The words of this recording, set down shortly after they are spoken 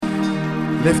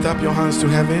Lift up your hands to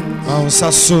heaven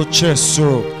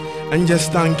and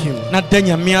just thank him.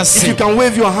 If you can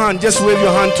wave your hand, just wave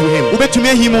your hand to him. There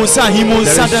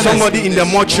is somebody in the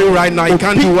mortuary right now. He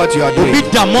can't do what you are doing. He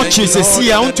cannot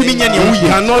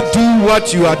do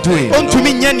what you are doing.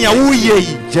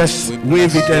 Just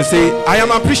wave it and say, I am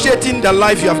appreciating the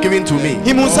life you have given to me.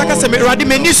 I am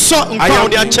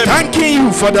thanking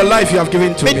you for the life you have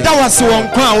given to me.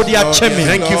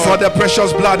 Thank you for the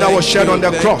precious blood that was shed on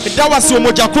the cross. Lord,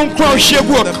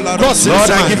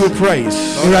 I give you praise.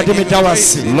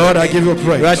 Lord, I give you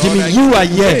praise. You are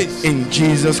here in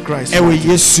Jesus Christ.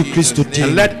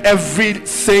 And let every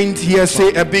saint here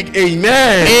say a big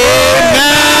amen.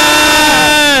 Amen.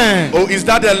 Oh, is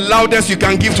that the loudest you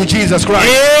can give to Jesus Christ?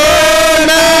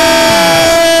 Amen.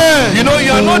 You know,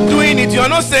 you are not doing it. You are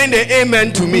not saying the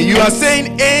amen to me. You are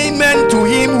saying amen to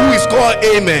him who is called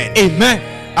amen. Amen.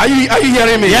 Are you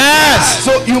hearing me? Yes.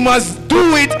 So you must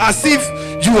do it as if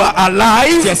you are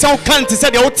alive. You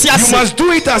must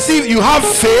do it as if you have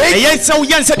faith.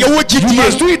 You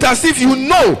must do it as if you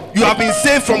know you have been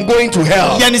saved from going to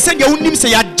hell. So I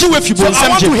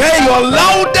want to hear your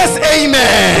loudest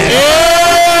amen.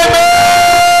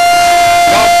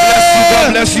 God bless you. God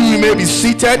bless you. You may be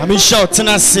seated.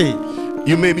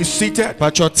 You may be seated.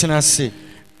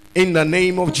 In the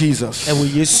name of Jesus.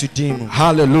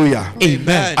 Hallelujah.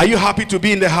 Amen. Are you happy to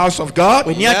be in the house of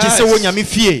God? Yes.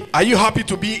 Are you happy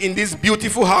to be in this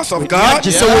beautiful house of God?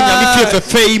 Yes.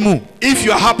 If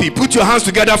you are happy, put your hands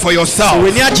together for yourself.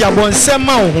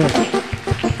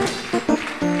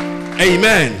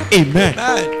 Amen. Amen.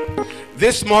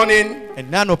 This morning,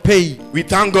 we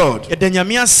thank God.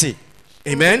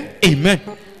 Amen. Amen.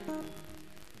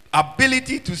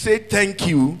 Ability to say thank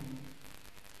you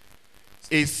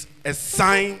is a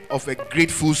sign of a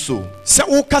grateful soul.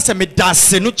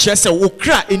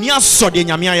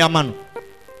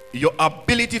 Your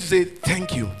ability to say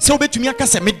thank you,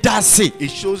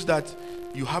 it shows that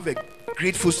you have a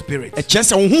grateful spirit.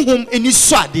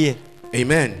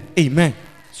 Amen. Amen.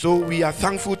 So we are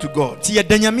thankful to God.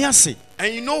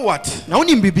 And you know what?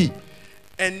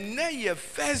 And now your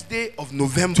first day of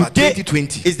November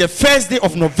 2020 is the first day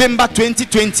of November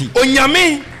 2020.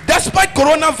 Onyame, despite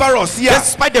coronavirus,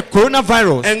 despite the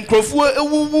coronavirus,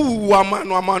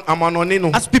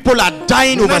 as people are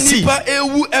dying overseas,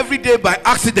 every day by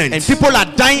accident, and people are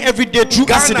dying every day through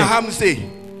accident.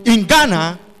 In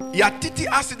Ghana,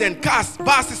 accident cars,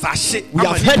 buses are shit. We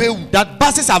have heard that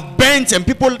buses have burnt and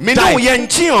people died.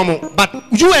 But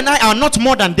you and I are not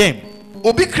more than them.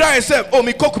 Someone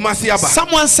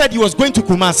said he was going to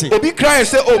Kumasi.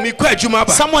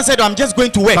 Someone said, I'm just going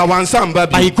to work.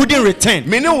 But he couldn't return.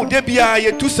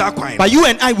 But you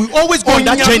and I, we always go on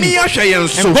that journey.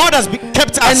 And God has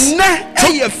kept us. So,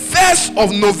 1st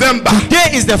of November. Today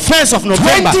is the 1st of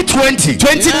November 2020.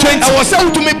 2020. You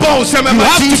have to be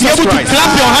able to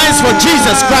clap your hands for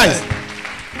Jesus Christ.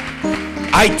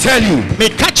 I tell you,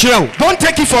 don't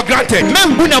take it for granted.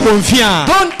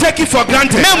 Don't take it for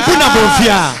granted.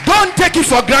 Don't take it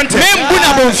for granted.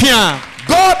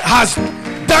 God has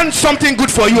done something good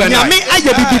for you and I.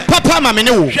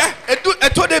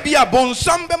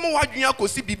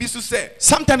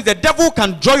 Sometimes the devil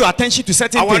can draw your attention to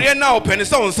certain things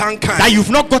that you've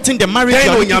not gotten the marriage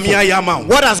you are looking for.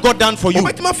 What has God done for you?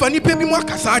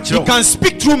 You can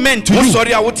speak through men to you.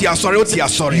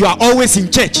 You are always in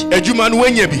church.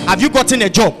 Have you gotten a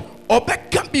job?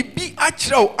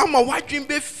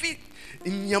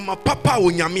 He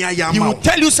will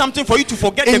tell you something for you to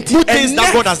forget the good things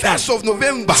that God has done. So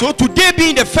today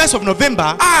being the 1st of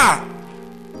November,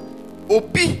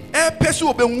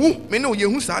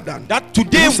 that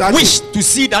today wish to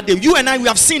see that you and I, we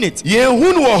have seen it.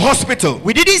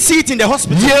 We didn't see it in the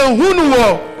hospital.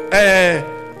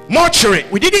 Mortuary.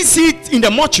 We didn't see it in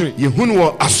the mortuary.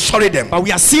 But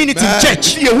we are seeing it in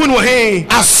church.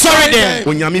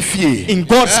 In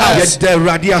God's house.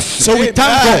 So we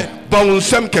thank God.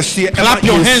 Clap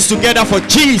your hands together for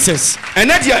Jesus.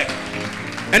 Today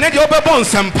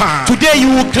you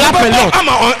will clap a lot.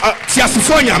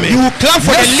 You will clap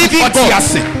for the living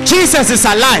God. Jesus is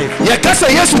alive.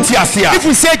 If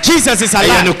we say Jesus is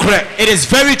alive, it is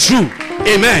very true.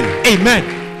 Amen. Amen.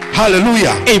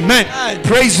 Hallelujah. Amen.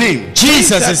 Praise him.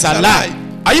 Jesus is alive.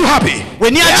 Are you happy?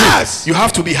 Yes. You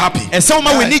have to be happy.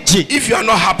 If you are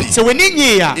not happy,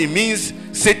 it means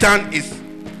Satan is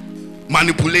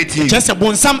manipulating you.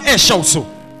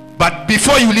 But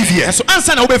before you leave here,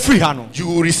 you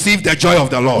will receive the joy of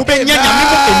the Lord.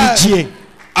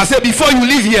 I said before you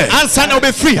leave here,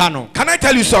 can I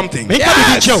tell you something?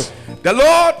 Yes. The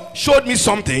Lord showed me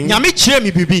something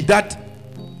that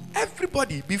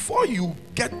everybody, before you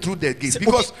get through the gates,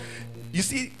 because You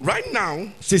see, right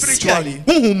now, spiritually,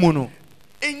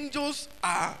 angels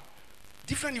are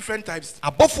different types.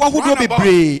 There are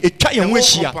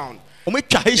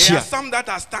some that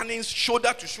are standing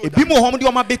shoulder to shoulder,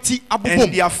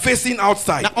 and they are facing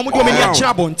outside.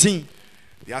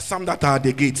 There are some that are at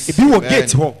the gates.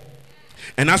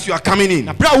 And as you are coming in,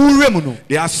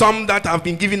 there are some that have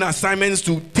been given assignments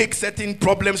to take certain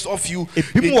problems off you. They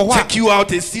take you out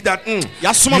and see that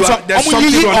there's something wrong there.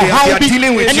 They are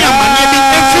dealing with you.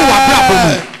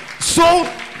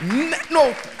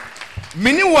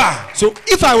 So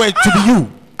if I were to be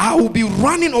you, I will be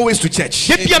running always to church.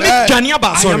 I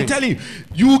am telling you,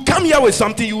 you come here with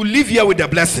something, you leave here with the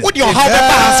blessing. You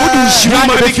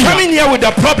might be coming here with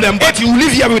the problem, but you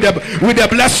leave here with the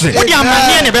blessing.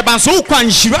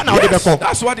 Yes,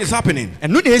 that's what is happening.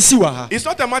 It's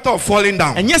not a matter of falling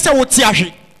down.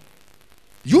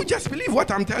 You just believe what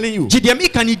I'm telling you.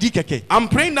 I'm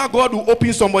praying that God will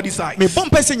open somebody's eyes, so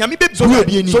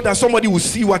that somebody will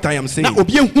see what I am saying.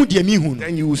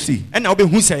 Then you will see.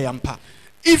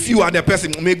 If you are the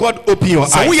person, may God open your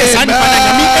eyes. I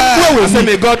say,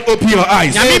 may God open your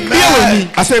eyes.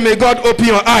 I say, may God open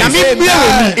your eyes.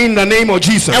 In the name of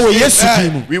Jesus.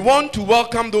 We want to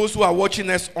welcome those who are watching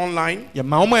us online. We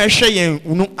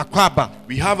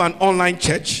have an online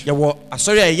church.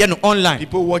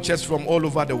 People watch us from all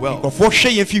over the world.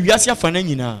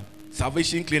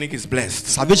 Salvation Clinic is blessed.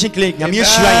 Salvation Clinic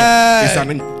is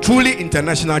a truly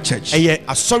international church. So we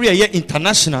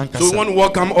want to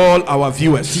welcome all our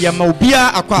viewers who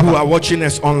are watching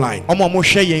us online.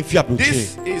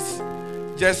 This is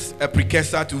just a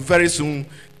precursor to very soon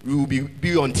we will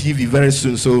be on TV very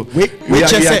soon. So we are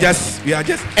just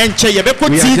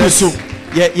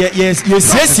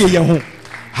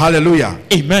hallelujah.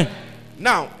 Amen.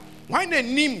 Now, why the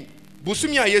name? Who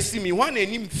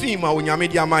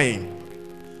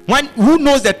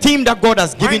knows the theme that God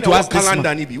has given to us this month?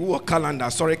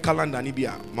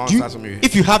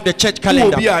 If you have the church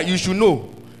calendar, you should know.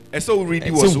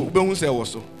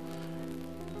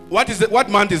 What is it? What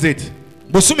month is it?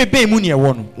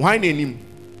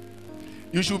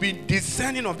 You should be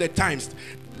discerning of the times.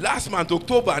 Last month,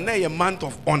 October, now a month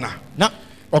of honor.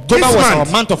 October was our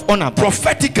month of honor.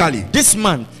 Prophetically, this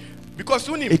month, because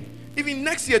even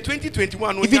next year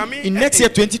 2021, in next year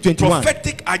 2021,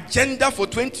 prophetic agenda for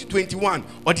 2021,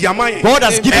 or God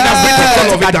has given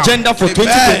us the agenda for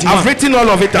 2021. I've written all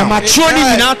of it down.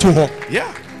 Yeah,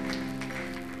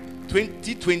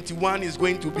 2021 is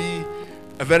going to be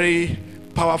a very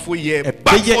powerful year,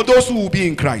 but for those who will be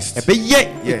in Christ.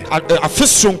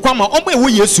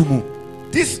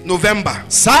 This November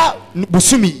is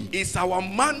our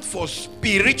month for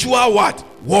spiritual what?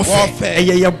 Warfare.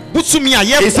 It's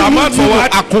a month for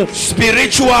what?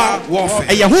 Spiritual warfare.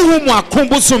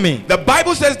 The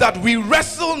Bible says that we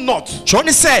wrestle not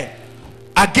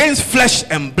against flesh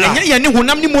and blood.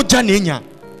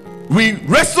 We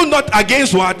wrestle not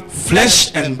against what?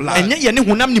 Flesh and blood.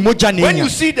 When you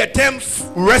see the term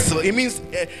wrestle, it means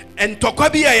there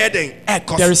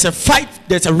is a fight,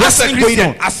 there's a wrestling going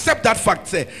on. Accept that fact.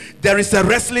 Say, there is a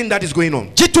wrestling that is going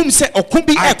on.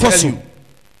 I tell you,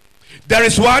 there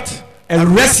is what? A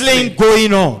wrestling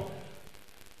going on.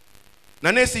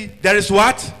 Nanesi, there is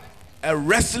what? A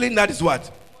wrestling that is what?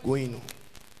 Going on.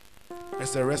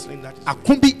 There's a wrestling that is going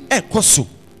on.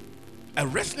 A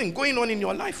wrestling going on in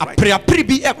your life right now.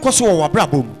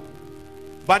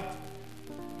 But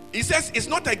he says it's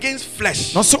not against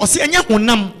flesh.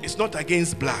 It's not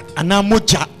against blood.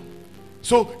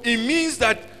 So it means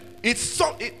that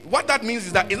what that means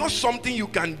is that it's not something you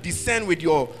can discern with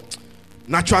your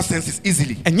natural senses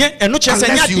easily.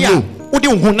 Unless you know.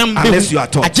 Unless you are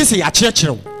taught.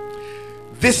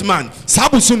 This month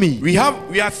we are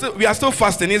still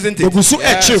fasting, isn't it? Yes.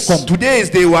 Today is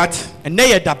day what?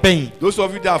 Those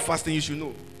of you that are fasting, you should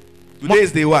know. Today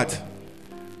is day what?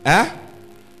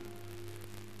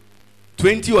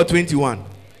 20 or 21?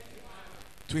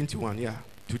 21, yeah.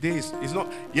 Today is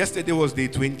not. Yesterday was day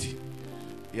 20.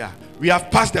 Yeah, we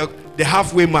have passed the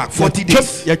halfway mark. 40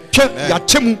 days.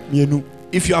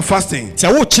 If you are fasting,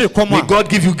 may God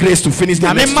give you grace to finish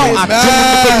the next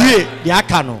day.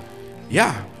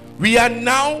 Yeah, we are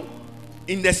now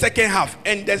in the second half,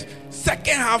 and the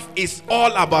second half is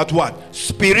all about what?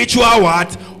 Spiritual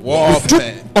what?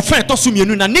 Warfare. And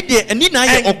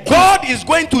God is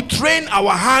going to train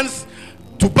our hands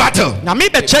to battle.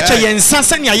 God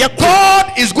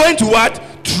is going to what?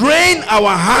 Train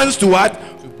our hands to what?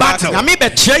 Battle.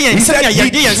 He said he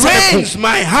trains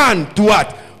my hand to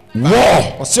what?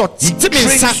 War. He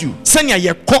trains you.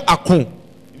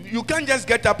 You can't just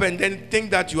get up and then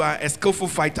think that you are a skillful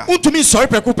fighter.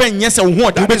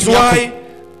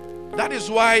 That That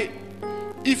is why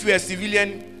if you are a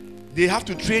civilian, they have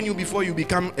to train you before you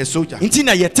become a soldier. You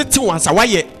have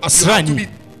to be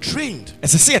trained.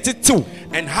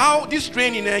 And how this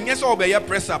training,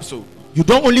 press up, so you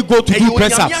don't only go to do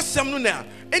press up.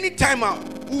 Anytime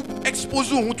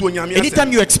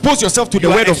you expose yourself to the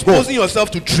word of God, exposing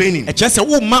yourself to training. So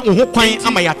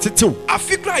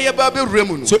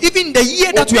even the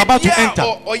year that we are about to enter,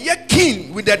 or you're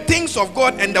keen with the things of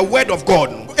God and the word of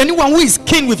God, anyone who is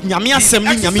keen with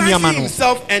exercising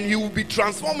himself, and he will be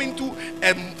transformed into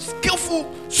a skillful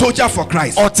soldier for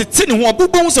Christ. When you're a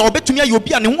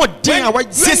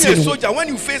soldier, when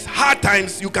you face hard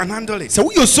times, you can handle it.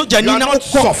 You are not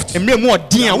soft.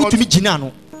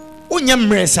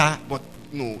 But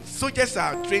no, soldiers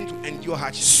are trained to endure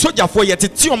hardship.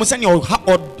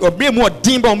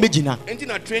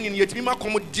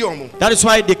 That is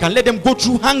why they can let them go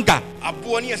through hunger.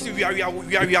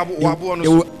 They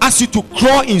will ask you to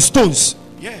crawl in stones.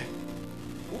 Yeah.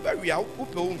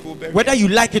 Whether you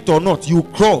like it or not, you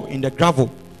crawl in the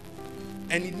gravel.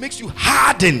 And it makes you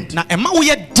hardened.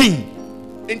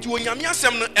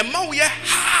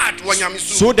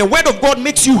 So the word of God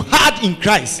makes you hard in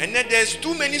Christ. And then there's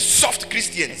too many soft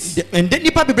Christians. And then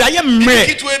the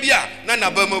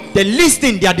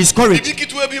listening, they are discouraged.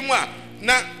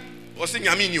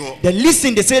 The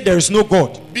listening, they say there is no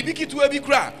God. The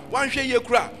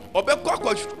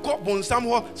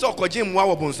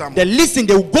listening,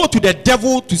 they will go to the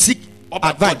devil to seek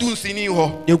advice. They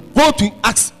go to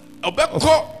ask. They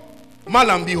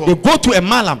go to a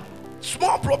malam.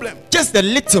 Small problem. Just a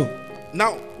little.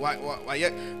 Now, why,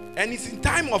 and it's in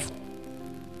time of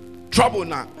trouble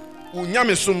now.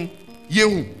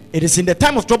 It is in the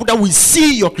time of trouble that we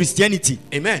see your Christianity.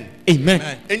 Amen.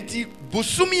 Amen.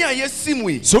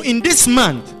 So in this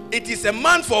month, it is a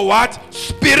month for what?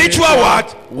 Spiritual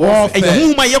what? Warfare.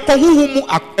 It's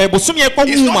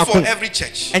not for every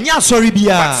church.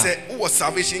 But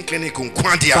salvation clinic.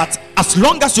 But as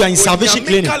long as you are in salvation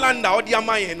clinic,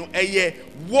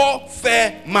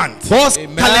 warfare month. God's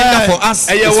calendar for us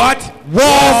is what?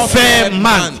 Warfare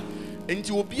month. And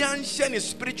you will be a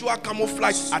spiritual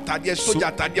camouflage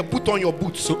put on your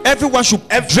boots. So everyone should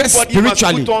dress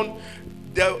spiritually. Put on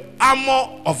the armor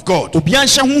of God.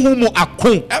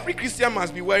 Every Christian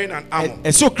must be wearing an armor.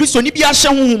 He said,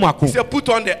 put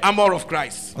on the armor of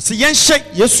Christ.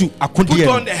 Put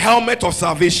on the helmet of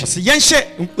salvation.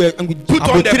 Put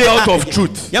on the belt of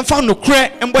truth. Put on the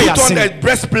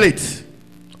breastplate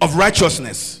of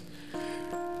righteousness.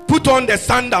 Put on the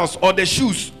sandals or the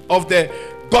shoes of the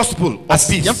gospel of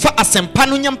peace.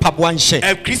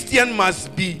 A Christian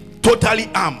must be totally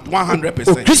armed 100%.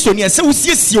 And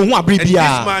this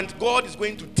month, God is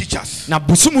going to teach us about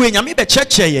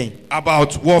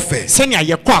warfare.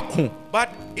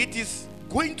 But it is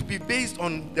going to be based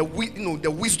on the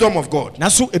wisdom of God.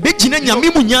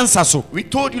 We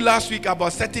told you last week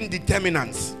about certain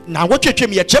determinants of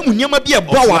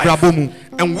life,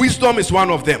 and wisdom is one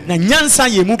of them. And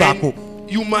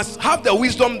you must have the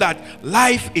wisdom that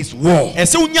life is war.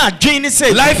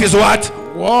 Life is what?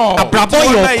 War.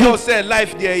 Say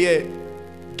life there,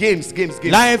 games.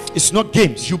 Life is not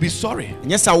games. You'll be sorry.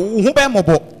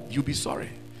 You'll be sorry.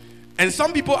 And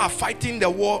some people are fighting the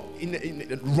war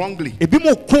wrongly.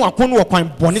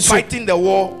 Fighting the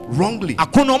war wrongly.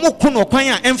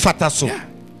 Yeah.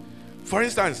 For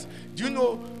instance, do you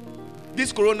know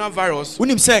this coronavirus?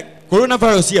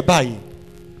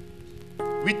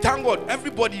 We thank God.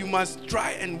 Everybody, you must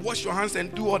try and wash your hands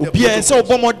and do all the protocols.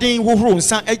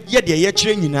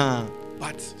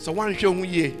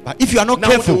 But if you are not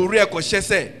careful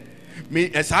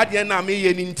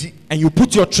and you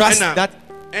put your trust that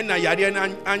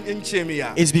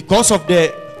it's because of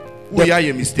the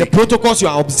protocols you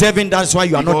are observing, that's why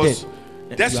you are not dead.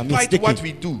 Despite what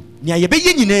we do, it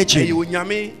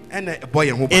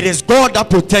is God that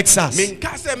protects us.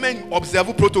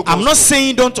 I'm not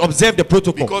saying don't observe the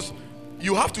protocol, because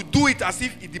you have to do it as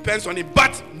if it depends on it.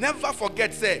 But never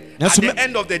forget, say, at the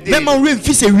end of the day,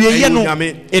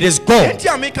 it is God.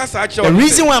 The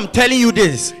reason why I'm telling you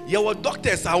this, there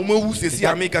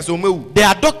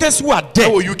are doctors who are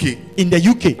dead in the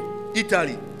UK,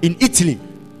 in Italy.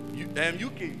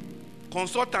 UK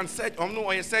consultant said,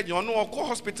 hospital.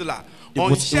 It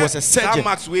was a surgeon.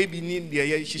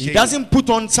 He doesn't put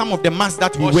on some of the masks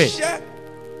that we wear.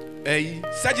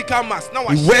 Surgical mask. Now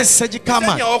he wears surgical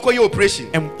mask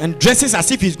and dresses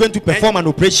as if he's going to perform an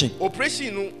operation.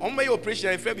 Operation,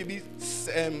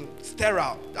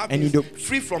 sterile,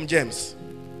 free from germs.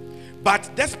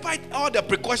 But despite all the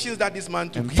precautions that this man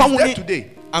took, he's dead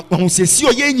today. A man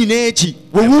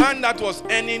that was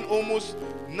earning almost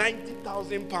 $9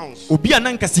 90,000 pounds. Obi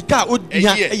ananka sika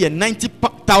odia eye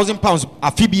 90,000 pounds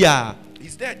afibia.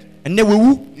 He's dead. And ne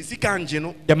wewu.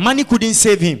 The money couldn't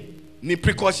save him. The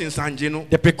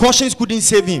precautions couldn't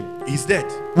save him. He's dead.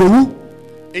 Wewu.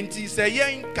 So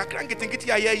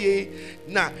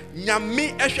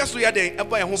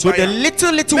the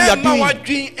little we are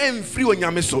doing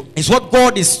is what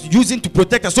God is using to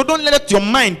protect us. So don't let your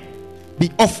mind be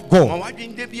off God.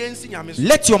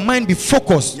 Let your mind be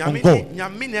focused on God.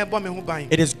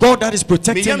 It is God that is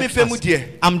protecting us.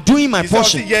 I'm doing my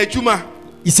portion.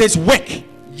 He says work.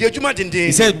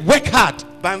 He says work hard.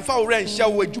 But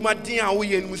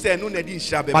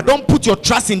don't put your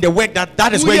trust in the work.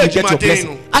 That is where you get your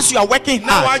blessing. As you are working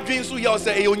hard,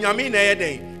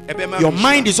 your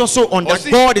mind is also on that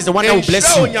God is the one that will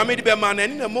bless you.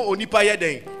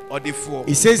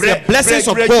 He says the blessings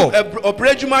of God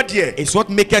is what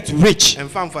maketh rich.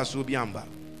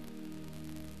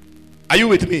 Are you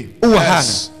with me?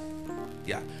 Yes.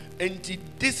 Yeah. And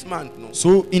this month, no.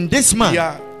 So in this month,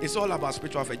 yeah, it's all about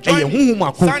spiritual faith.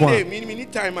 Sunday, me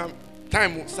time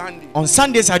Sunday. On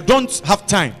Sundays I don't have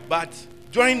time. But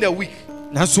during the week,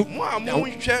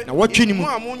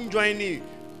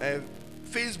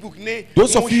 Facebook,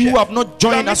 those of you who have not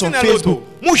joined us on Facebook,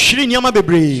 you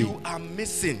are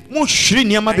missing. There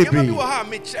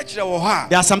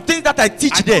are some things that I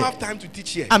teach there. I don't have time to teach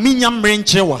here.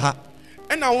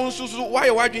 And I want to why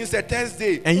you are doing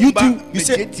Thursday. And you do. You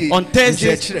say on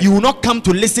Thursdays you will not come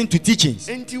to listen to teachings.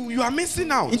 Until you are missing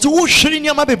out.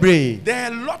 There are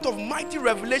a lot of mighty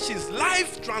revelations,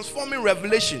 life transforming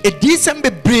revelations that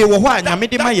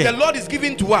the Lord is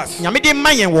giving to us.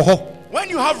 When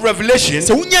you have revelation,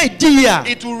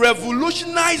 it will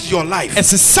revolutionize your life.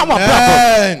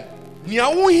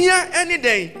 Any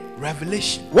day,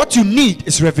 revelation. What you need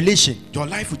is revelation. Your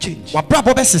life will change.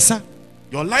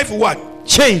 Your life will what?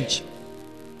 Change.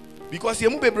 Because a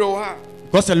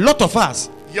lot of us,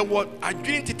 we have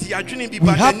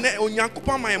in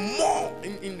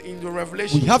the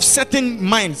revelation. We have certain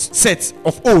mindsets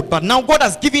of old, but now God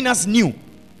has given us new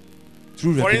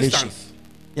through revelation. For instance,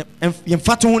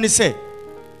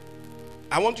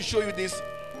 I want to show you this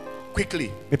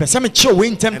quickly, and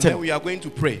then we are going to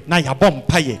pray.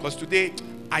 Because today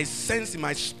I sense in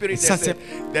my spirit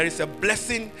there is a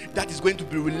blessing that is going to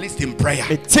be released in prayer.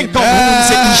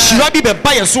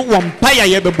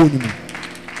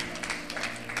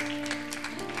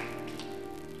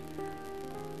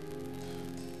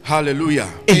 Hallelujah.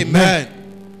 Amen.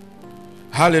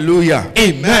 Hallelujah.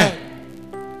 Amen.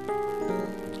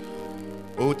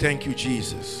 Oh, thank you,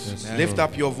 Jesus. Amen. Lift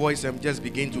up your voice and just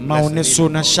begin to bless the name.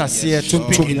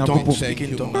 Speak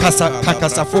in tongues.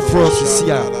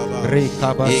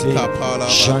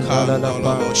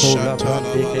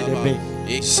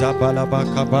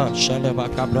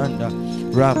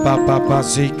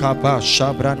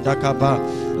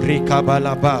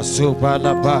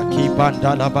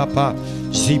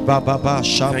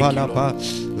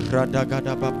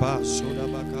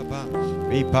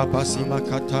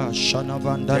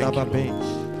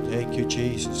 Thank you,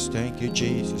 Jesus. Thank you,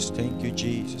 Jesus. Thank you,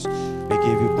 Jesus. We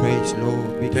give you praise,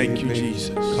 Lord. We thank you,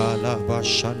 Jesus.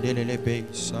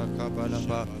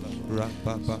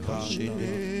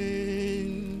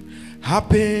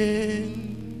 Happen,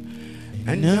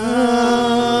 and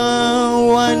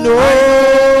now I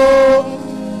know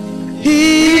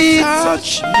He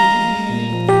touched me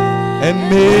and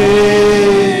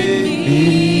made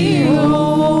me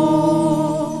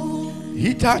whole.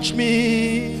 He touched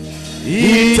me.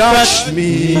 He touched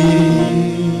me.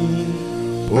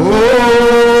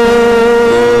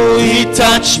 Oh, He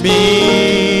touched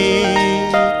me.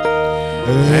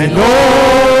 And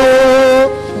oh,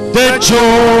 the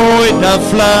joy that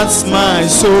floods my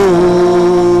soul.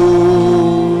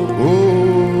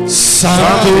 Oh,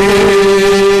 something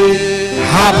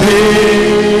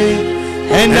happened,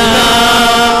 and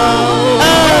now I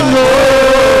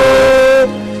know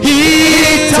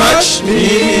He touched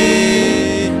me.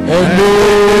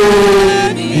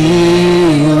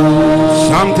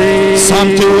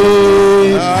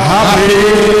 Something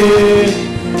happened,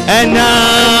 and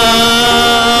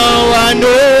now I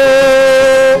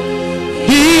know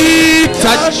He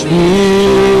touched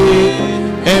me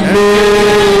and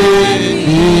made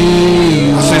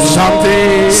me. I said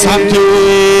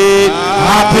something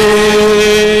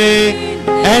happened,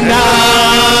 and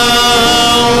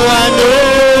now I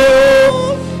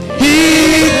know He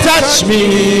touched me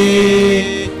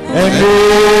and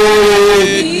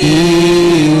made me.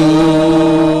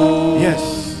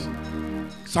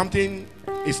 Something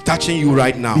is touching you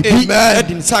right now. Amen.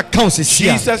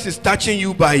 Jesus is touching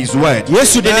you by his word.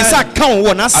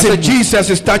 I said Jesus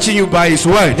is touching you by his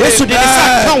word. Your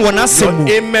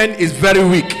amen is very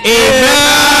weak.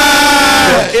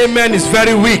 Amen. Your amen is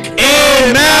very weak.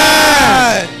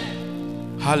 Amen.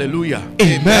 Hallelujah.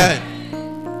 Amen.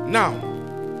 Now,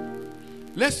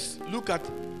 let's look at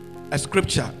a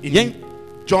scripture in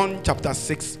John chapter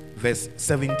 6 verse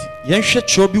 70.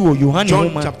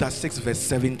 John chapter 6 verse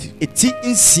 70. You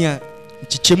see,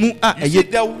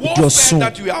 the warfare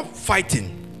that we are fighting,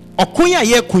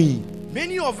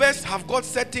 many of us have got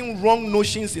certain wrong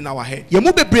notions in our head. But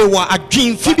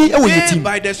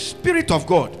by the Spirit of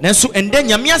God, we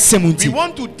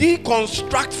want to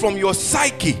deconstruct from your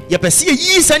psyche that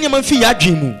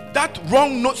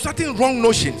certain wrong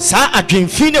notions, so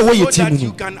that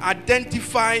you can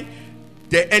identify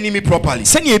the enemy properly.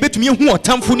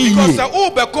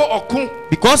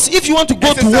 Because if you want to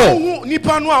go to war,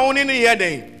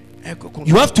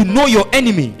 you have to know your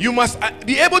enemy. You must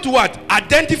be able to what?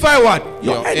 Identify what?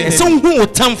 Your enemy.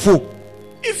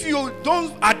 If you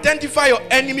don't identify your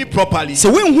enemy properly,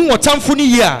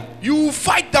 you will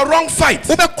fight the wrong fight.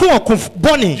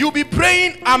 You'll be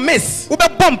praying amiss.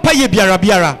 Amen.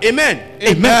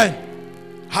 Amen.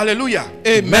 Hallelujah.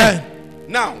 Amen.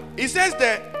 Now, it says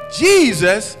that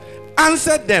Jesus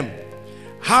answered them,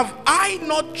 have I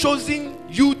not chosen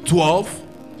you 12,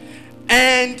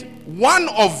 and one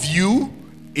of you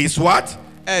is what?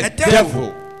 A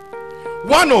devil.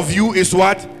 One of you is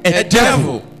what? A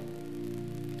devil.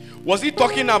 Was he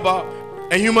talking about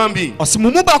a human being? People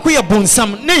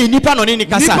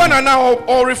are now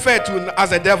all referred to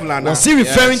as a devil. Was he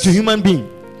referring to human being?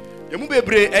 A real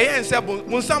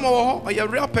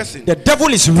person. The devil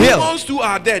is real. Demons too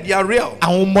are dead. They are real. But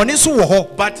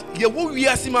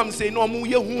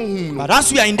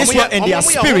as we are in this world and they are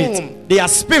spirit, they are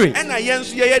spirit,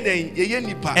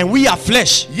 and we are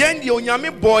flesh. We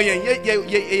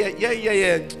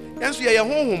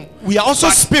are also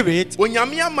spirit. But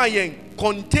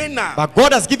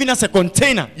God has given us a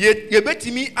container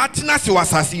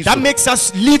that makes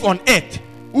us live on earth.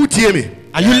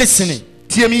 Are you listening?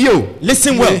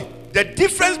 Listen well. The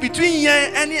difference between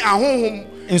any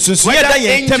whether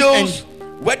angels,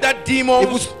 whether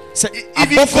demons,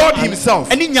 even God himself.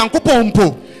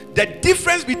 The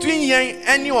difference between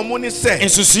any when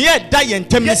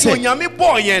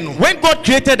God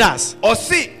created us, or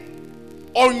see,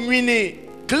 or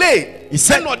clay, he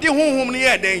said,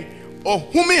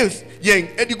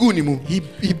 he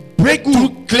break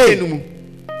through clay,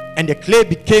 and the clay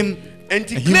became a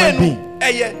human being.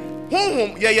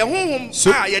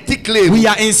 So we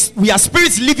are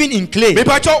spirits living in clay.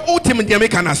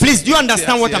 Please, do you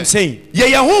understand what I'm saying?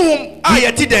 We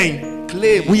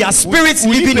are spirits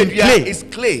living in clay.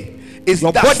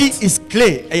 Your body is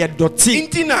clay.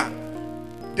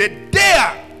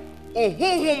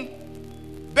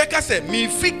 That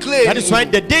is why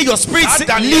the day your spirit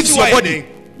leaves your body,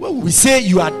 we say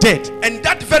you are dead. And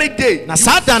that very day, you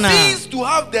cease to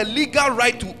have the legal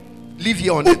right to live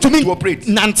here on earth, to operate.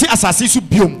 The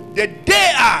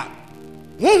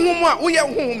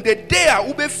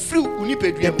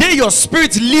day your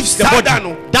spirit leaves the body,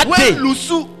 that day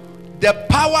the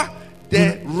power,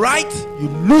 the right, you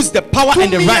lose the power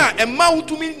and the right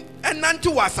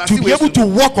to be able to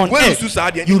walk on earth.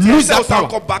 You lose that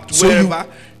power. Back to wherever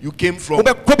you came from.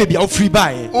 Do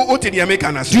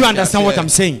you understand what I'm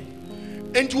saying?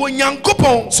 So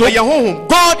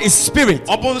God is spirit.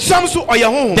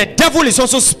 The devil is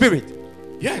also spirit.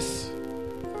 Yes.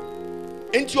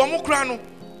 So even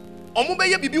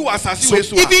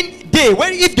they,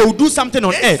 if they will do something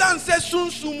on earth,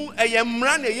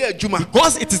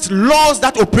 because it is laws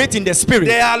that operate in the spirit.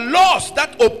 There are laws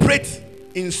that operate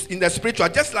in the spiritual,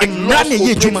 just like laws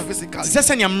operate physically.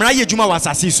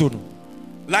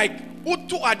 Like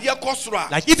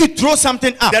if you throw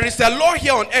something up, there is a law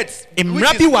here on earth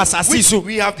which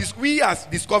we are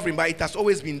discovering, but it has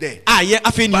always been there. But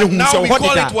now we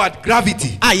call it what?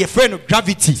 Gravity.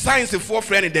 Gravity. Science is for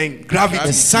friend, then gravity.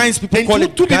 The science people call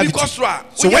it gravity.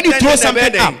 So when you throw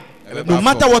something up, no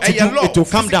matter what you do, it will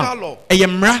come down.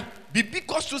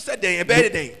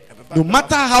 No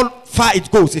matter how far it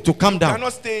goes, it will come down.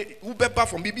 Cannot stay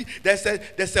from BB.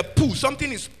 There's a pull.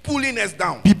 Something is pulling us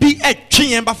down.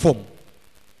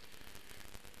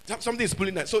 Something is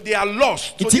pulling us. So they are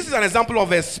lost. So this is an example of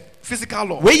a physical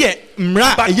law. But there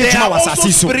are also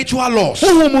spiritual laws.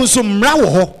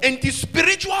 And the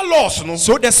spiritual laws, no?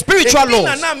 So the spiritual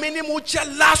laws,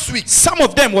 last week, some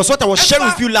of them was what I was sharing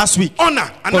with you last week. Honor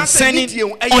concerning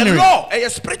honoring. A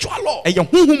spiritual law.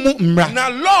 Now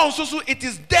law also, it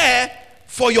is there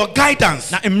for your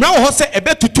guidance.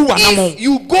 If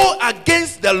you go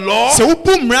against the law,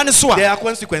 there are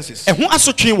consequences. If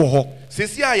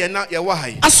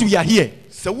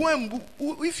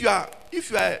you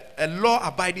are a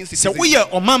law-abiding citizen,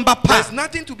 there's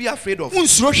nothing to be afraid of.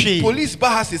 Police if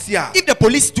the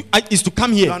police is to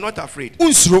come here, you are not afraid.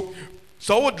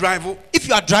 So if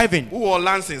you are driving, who are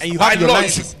license, and you have your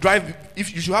license, drive.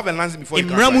 If you should have a license before you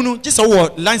can drive. Just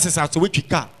license as to which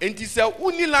car. And he said,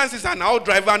 "Only license and now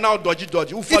driver now dodgy.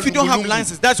 If you don't have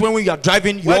license, that's when you are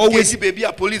driving, you always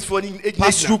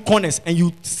pass through corners and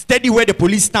you steady where the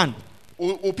police stand.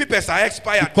 Papers are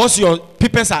expired. Because your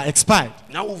papers are expired.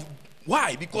 Now,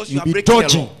 why? Because you are breaking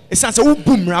the law. And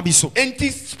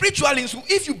spiritually,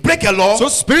 if you break a law, so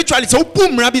spiritually,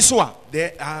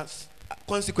 there are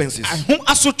consequences.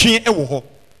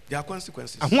 There are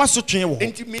consequences.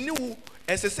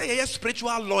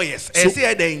 Spiritual lawyers.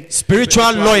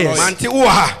 Spiritual lawyers.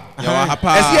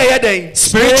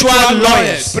 Spiritual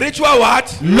lawyers. Spiritual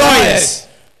what? Lawyers.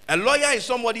 A lawyer is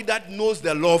somebody that knows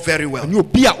the law very well. He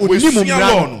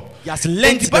has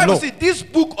learned the law. Says, this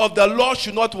book of the law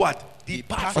should not what?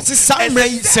 Depart from. Inside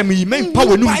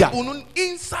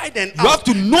and out. You have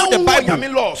to know the Bible.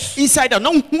 Inside and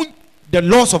out. The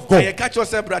laws of God. If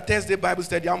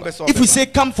we say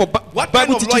come for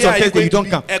Bible teachings on Thursday, you don't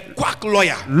come. A quack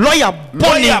lawyer. Lawyer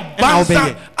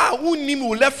Banza.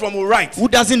 Who left from right? Who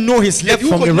doesn't know his left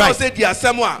from the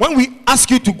right? When we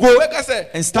ask you to go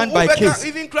and stand by case,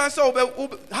 even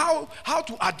how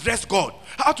to address God,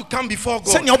 how to come before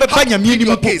God, how to plead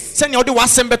your case.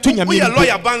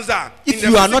 If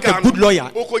you are not a good lawyer,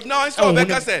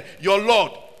 your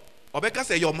Lord,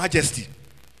 your Majesty.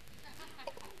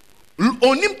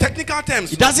 On him technical terms.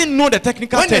 He doesn't know the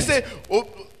technical terms. When they say,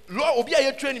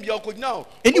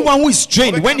 anyone who is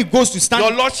trained, when he goes to stand,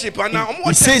 your lordship,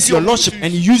 he says your lordship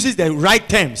and he uses the right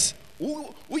terms.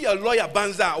 But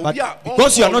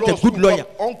because you are not a good lawyer,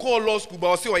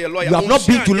 you have not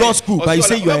been to law school, but you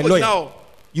say you are a lawyer.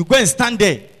 You go and stand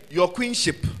there. Your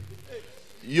queenship,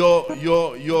 your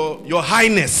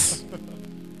highness.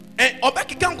 Go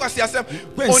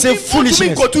and say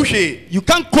foolishness. You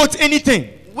can't quote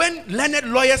anything. When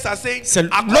learned lawyers are saying,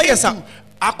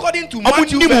 according to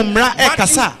Matthew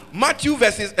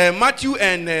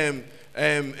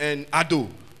and Ado,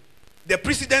 the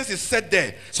precedence is set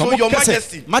there. So your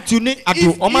Majesty, concerning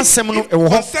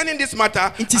this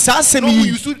matter, we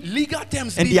use legal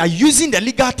terms, and they are using the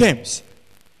legal terms.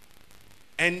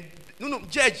 And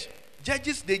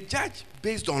judges they judge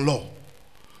based on law.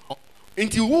 So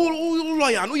if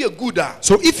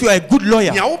you are a good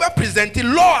lawyer, the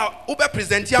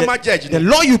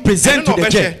law you present to the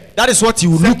judge, that is what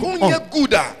you look on.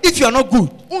 If you are not good,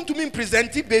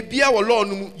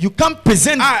 you can't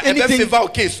present anything in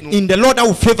the law that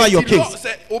will favor your case.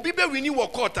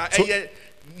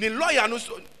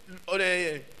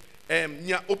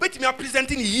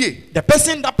 The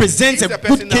person that presents a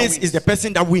good case is the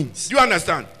person that wins. Do you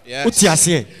understand? Yes.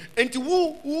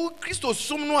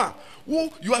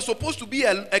 You are supposed to be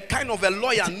a kind of a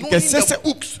lawyer, knowing the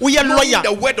books, knowing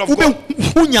the word of God.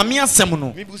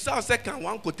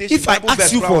 If I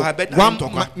ask you for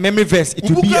one memory verse,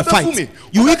 it will be a fight.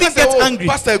 You even get angry.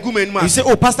 You say,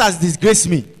 "Oh, pastor has disgraced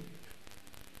me."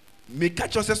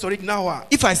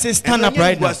 If I say stand up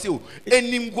right now, 40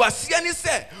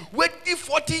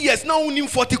 years now,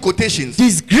 40 quotations.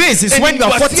 Disgrace is when you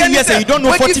are 40 years and you don't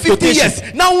know 40 quotations.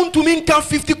 Now,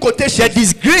 50 quotations. The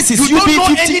disgrace is you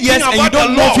being 50 years and you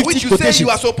don't know 50 which you quotations. Say you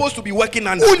are supposed to be working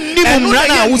under.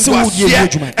 That is what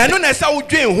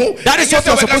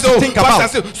you are supposed to think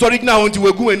about.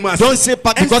 Don't say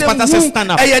because pastor says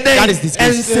stand up. That is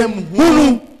disgrace.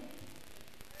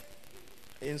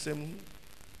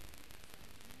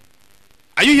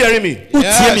 Are you hearing me?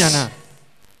 Yes.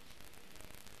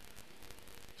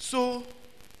 So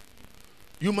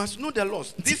you must know the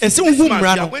laws. This month we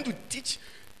are going to teach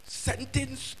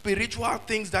certain spiritual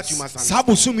things that you must understand.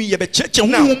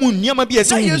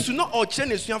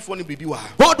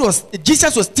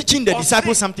 Jesus was teaching the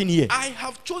disciples something here. I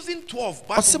have chosen 12,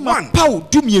 but one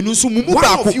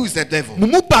of you is the devil.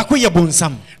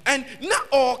 And now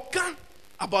all can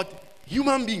about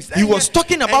human beings. He was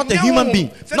talking about the human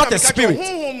being, not the spirit.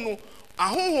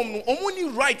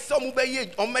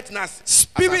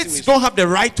 Spirits don't have the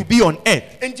right to be on earth.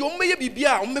 So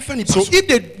if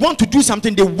they want to do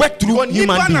something, they work through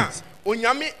human beings. We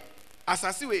have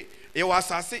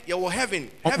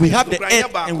the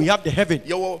earth and we have the heaven.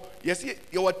 Your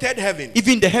third heaven.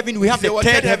 Even the heaven, we have the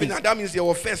third heaven. That means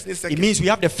your first and second. It means we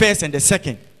have the first and the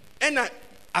second. And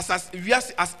As Earth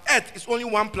is only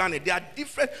one planet, there are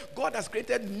different. God has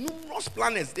created numerous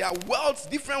planets. There are worlds,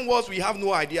 different worlds we have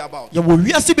no idea about. And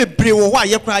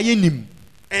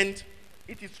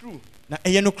it is true.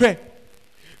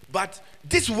 But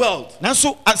this world, when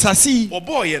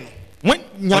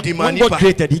God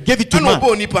created, He gave it to man.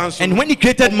 And when He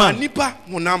created man,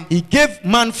 He gave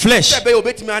man flesh to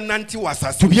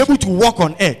be able to walk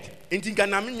on earth. So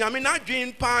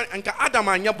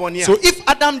if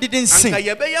Adam didn't sin, we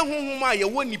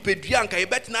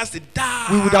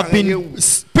would have been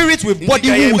spirits with body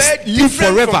who would live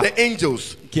forever.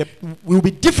 We will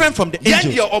be different from the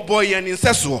angels.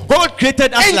 God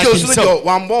created us like Himself.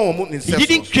 He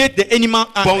didn't create the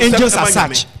angels as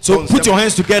such. So put your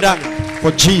hands together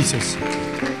for Jesus.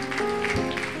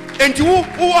 So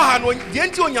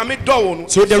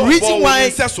the reason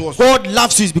why God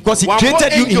loves you is because He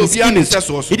created you in His image.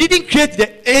 He didn't create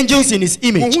the angels in His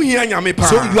image. So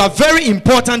you are very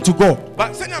important to God.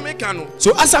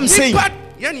 So as I'm saying,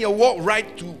 it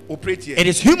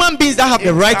is human beings that have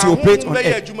the right to operate on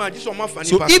earth.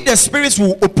 So if the spirits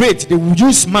will operate, they will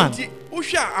use man.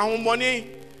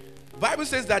 Bible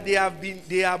says that they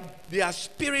are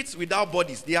spirits without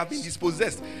bodies. They have been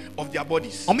dispossessed of their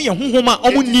bodies. So they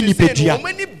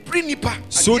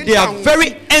are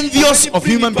very envious of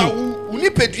human beings.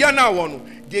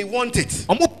 They want it.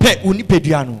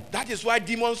 That is why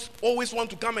demons always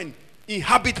want to come and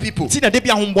inhabit people.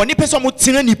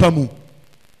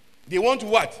 They want to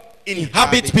what?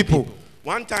 Inhabit people.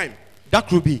 One time, that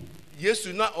could be. He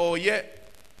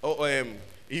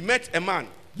met a man.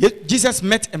 Jesus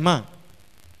met a man.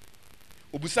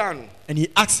 And he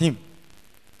asked him.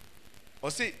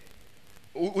 When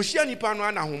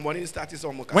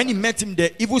he met him,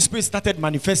 the evil spirit started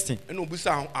manifesting. And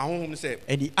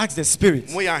he asked the spirit,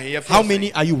 how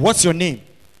many are you? What's your name?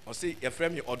 And he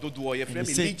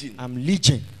said, I'm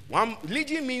Legion.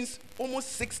 Legion means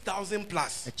almost 6,000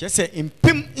 plus. Just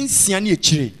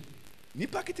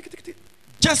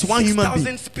one human being.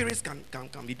 6,000 spirits can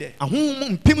be there. They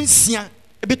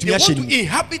want to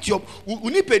inhabit your.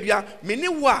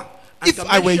 If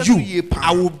I were you,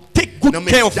 I would take good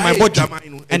care of my body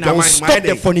and I will stop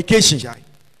the fornication.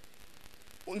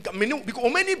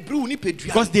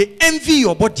 Because they envy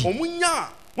your body.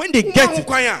 When they get it,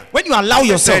 when you allow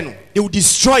yourself, they will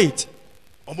destroy it.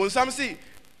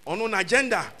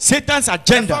 Satan's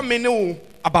agenda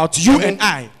about you and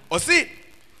I.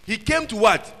 He came to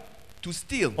what? To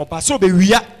steal.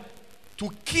 To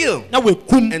kill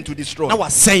and to destroy.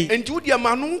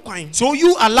 So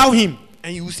you allow him,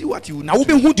 and you see what you will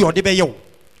do.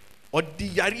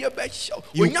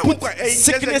 You put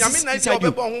sickness inside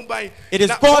you. It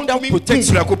is God that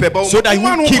protects you so that he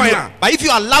won't kill you. But if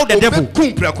you allow the devil,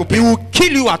 he will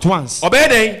kill you at once. Yeah.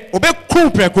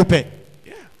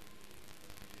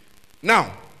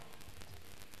 Now,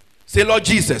 say, Lord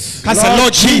Jesus.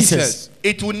 Lord Jesus.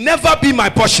 It will never be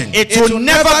my portion. It will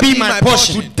never be my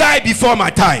portion to die before my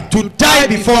time. To die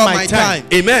before my time.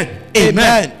 Amen.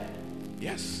 Amen.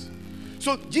 Yes.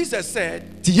 So Jesus said,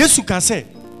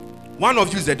 one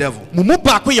of you is the devil.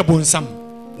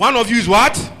 One of you is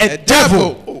what? A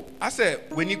devil. Oh, I said,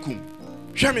 when you come,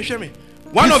 show me.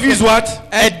 One of you is what?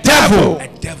 A devil. A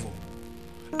devil.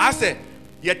 I said,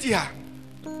 Yetiha.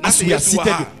 As we are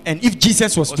seated, and if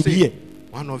Jesus was to be here,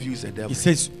 one of you is a devil. He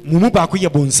says,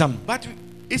 but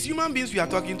it's human beings we are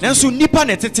talking to. Isn't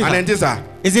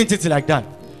it like that?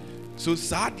 So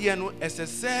so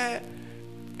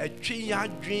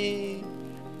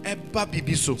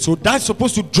that's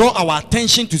supposed to draw our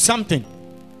attention to something.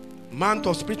 Month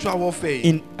of spiritual warfare.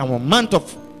 In our month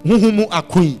of Muhumu.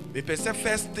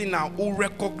 First thing I will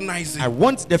recognize. I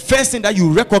want the first thing that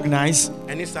you recognize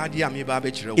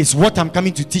is what I'm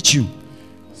coming to teach you.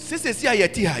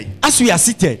 As we are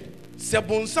seated, if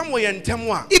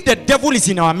the devil is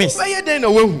in our midst,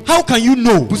 how can you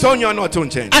know? Ask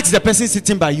the person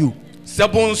sitting by you.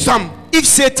 If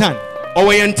Satan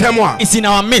is in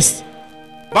our midst,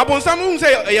 but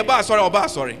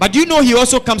do you know he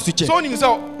also comes to church?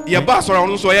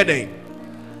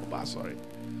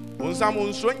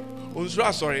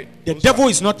 The devil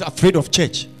is not afraid of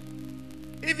church.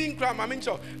 One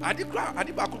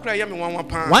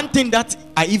thing that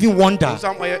I even wonder is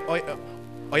that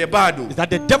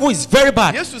the devil is very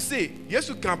bad.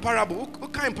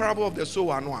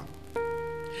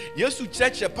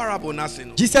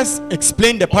 Jesus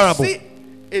explained the parable.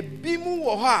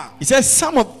 He says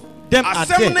some of them are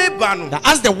there, that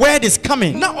as the word is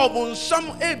coming,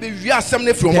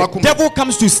 the devil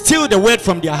comes to steal the word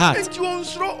from their heart. So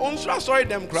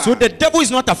the devil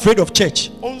is not afraid of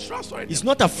church. He's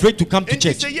not afraid to come to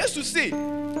church.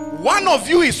 One of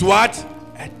you is what?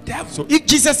 a devil. So if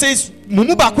Jesus says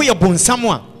mumu baako ye bonsam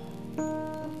a,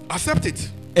 accept it.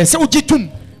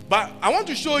 But I want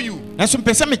to show you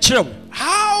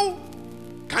how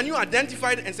can you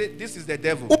identify it and say this is the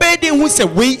devil?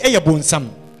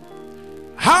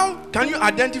 How can you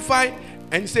identify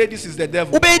and say this is the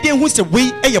devil?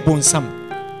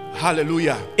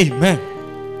 Hallelujah. Amen.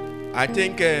 I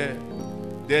think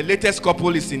the latest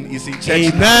couple is in church.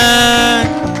 Amen.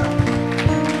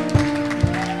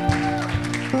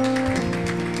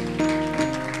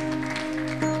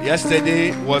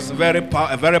 Yesterday was a very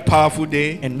powerful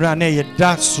day for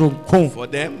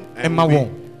them, and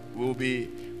we'll be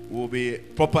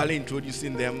properly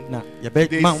introducing them.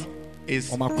 This is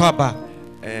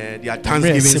their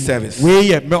Thanksgiving service.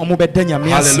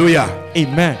 Hallelujah.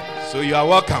 Amen. So you are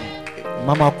welcome.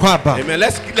 Amen.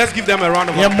 Let's give them a round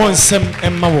of applause.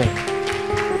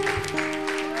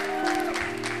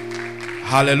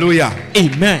 Hallelujah.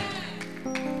 Amen.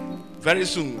 Very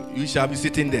soon you shall be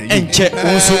sitting there.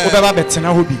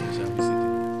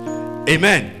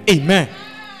 Amen. Amen.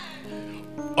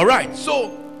 All right.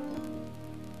 So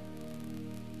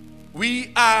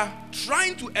we are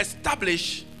trying to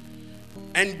establish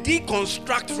and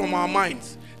deconstruct from our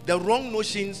minds the wrong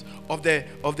notions of the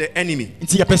enemy.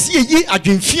 One of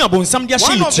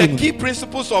the key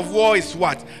principles of war is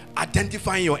what?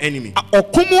 Identifying your enemy. Know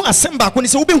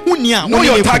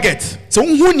your target.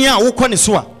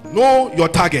 Know your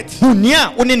target.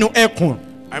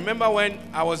 I remember when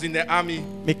I was in the army,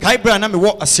 when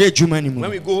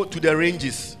we go to the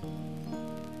ranges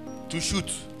to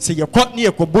shoot,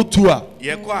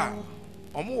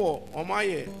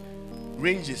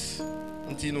 ranges,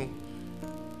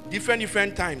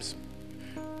 different times.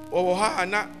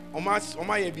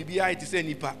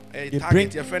 They bring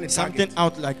something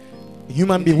out like a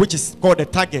human being, which is called a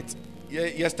target.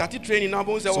 You started training now.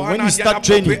 So when you start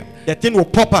training, the thing will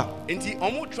pop up. They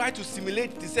try to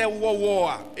simulate. They say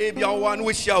war. They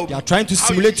are trying to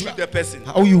simulate the person.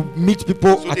 How you meet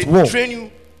people so at they war. Train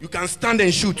you. You can stand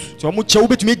and shoot. So you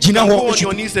can go on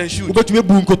your knees and shoot. You can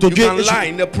lie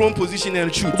in the prone position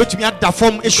and shoot. You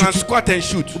can squat and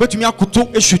shoot. What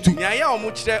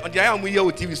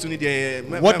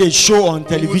they show on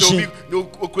television, you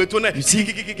see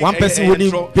one person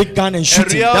holding big gun and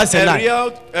shooting. That's a lie.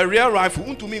 A real rifle.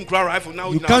 You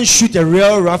can't shoot a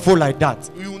real rifle like that.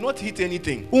 You will not hit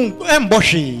anything.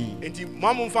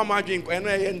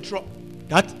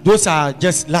 Those are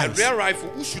just lies. A real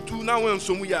rifle.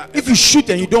 If you shoot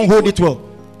and you don't hold it well,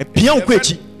 your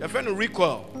friend will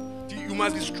recoil. You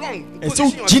must be strong.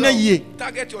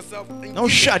 Target yourself. And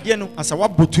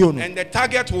the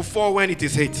target will fall when it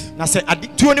is hit. So you must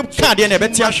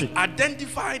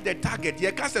identify the target.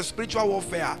 You can't say spiritual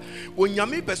warfare.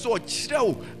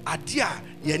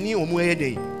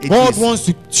 God wants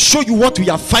to show you what we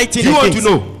are fighting against. Do you want to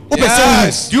know?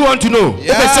 Yes. Do you want to know?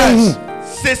 Yes.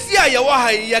 As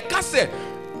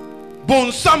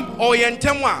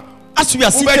we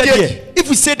are seated here, if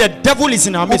we say the devil is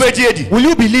in our midst, will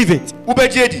you believe it?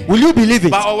 Will you believe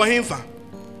it?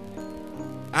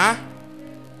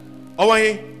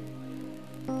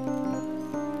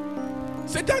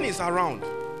 Satan is around.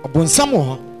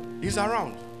 He's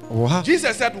around.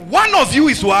 Jesus said, one of you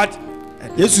is what?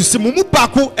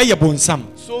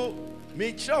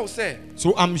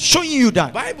 So I'm showing you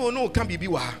that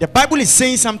the Bible is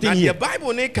saying something here.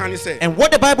 And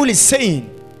what the Bible is saying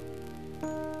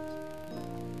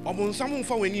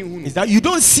is that you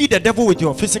don't see the devil with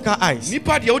your physical eyes. You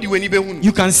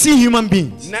can see human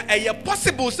beings. But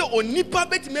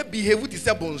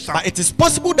it is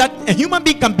possible that a human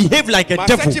being can behave like a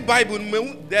devil.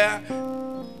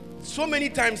 So many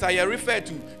times I refer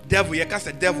to devil.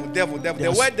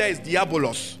 The word there is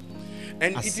diabolos.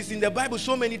 And it is in the Bible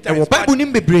so many times.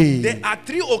 There are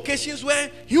 3 occasions where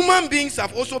human beings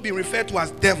have also been referred to as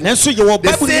devils. The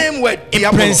same word,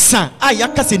 diabolos.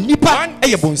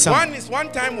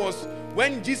 One time was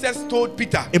when Jesus told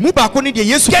Peter,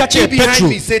 "Get thee behind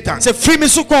me, Satan."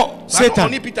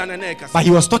 But he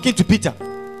was talking to Peter.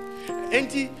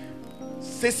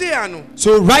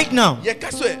 So right now, if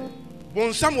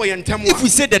we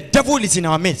say the devil is in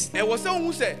our midst, you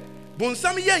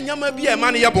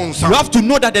have to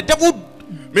know that the devil,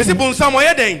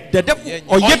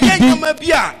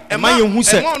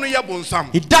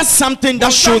 he does something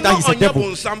that shows that he's a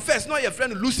devil.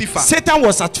 Satan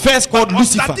was at first called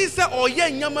Lucifer,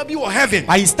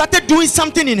 but he started doing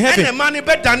something in heaven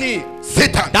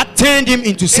that turned him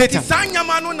into Satan. So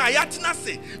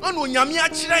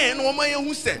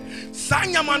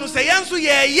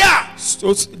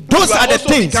those are the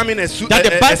things that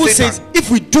the Bible says if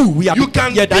we do, we are you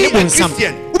can be a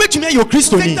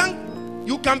Christian. Satan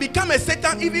You can become a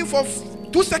Satan even for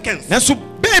 2 seconds.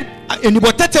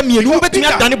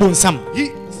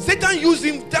 Satan used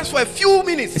him just for a few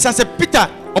minutes. It says Peter,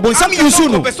 he stop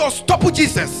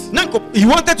Jesus. He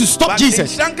wanted to stop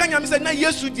Jesus.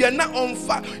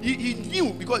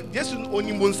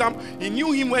 He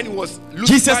knew him when he was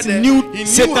Lucifer. Jesus knew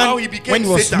Satan how he became when he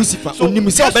was Satan. Lucifer.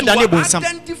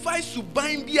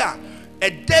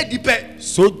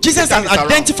 So Jesus has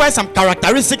identified some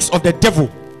characteristics of the devil.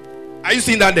 Are you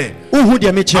seeing that there?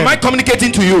 Am I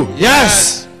communicating to you?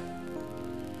 Yes.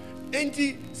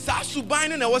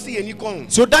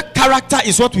 So that character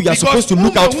is what we are supposed to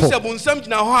look out for.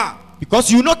 Because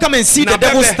you will not come and see the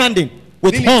devil standing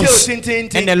with horns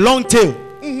and a long tail.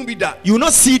 You will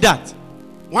not see that.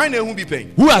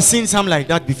 Who has seen something like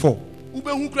that before?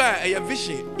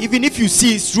 Even if you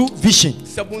see it through vision.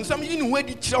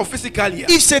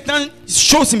 If Satan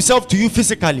shows himself to you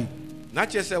physically,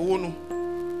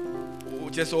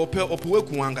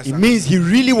 it means he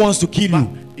really wants to kill you.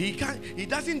 He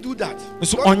doesn't do that.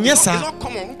 So it's not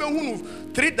common.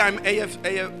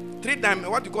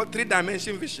 What you call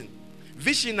 3-dimension vision.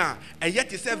 Vision and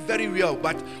yet it's very real,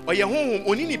 but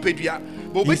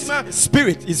his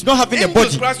spirit is not having a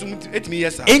body.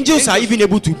 Angels are even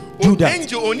able to do that.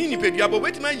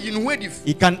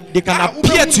 They can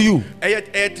appear to you.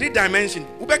 3-dimension.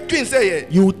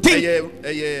 You think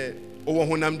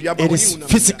it is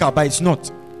physical, but it's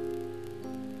not.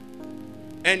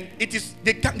 And it is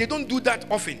they don't do that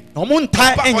often.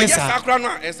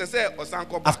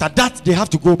 After that, they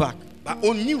have to go back. But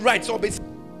only right, so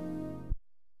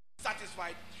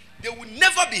satisfied, they will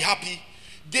never be happy.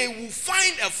 They will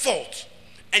find a fault,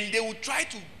 and they will try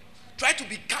to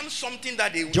become something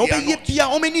that they are not.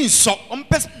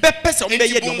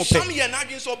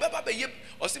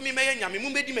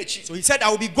 So he said, I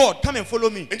will be God, come and follow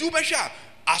me.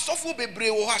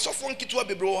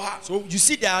 So you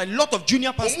see, there are a lot of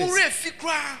junior pastors.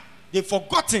 They've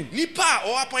forgotten the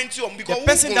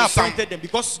person that appointed them,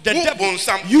 because the devil,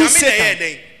 you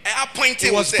Satan,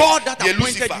 it was God that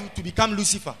appointed you to become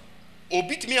Lucifer.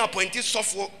 Someone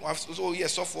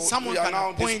can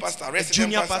appoint a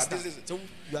junior pastor. So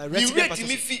you are resident pastor.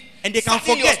 And they can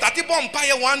forget.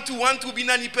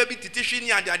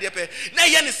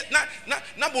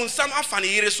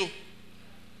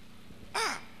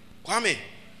 Kwame,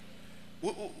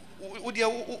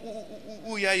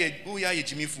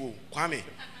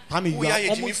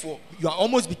 you are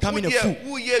almost becoming a fool.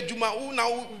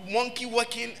 Now monkey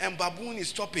working and baboon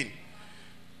is chopping.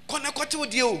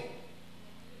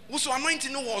 Who's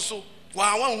anointing also?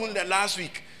 Last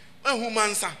week.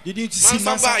 Did you see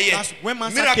Mansa? When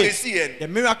Mansa came, the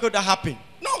miracle that happened.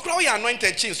 No, you are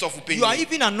anointed chains of opinion. You are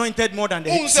even anointed more than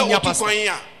the senior pastor.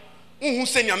 Don't you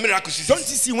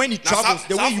see when he travels,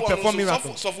 the way you perform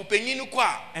miracles?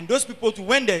 And those people too,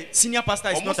 when the senior pastor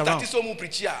is not around,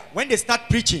 when they start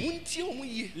preaching,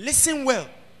 listen well.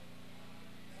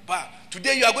 But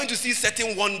today you are going to see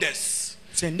certain wonders.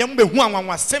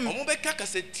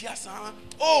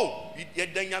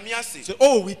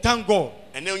 Oh, we thank God.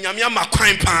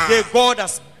 Today God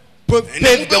has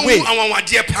paved the way.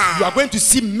 You are going to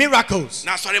see miracles.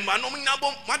 And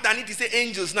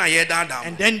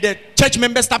then the church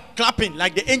members start clapping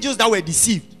like the angels that were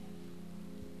deceived.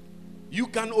 You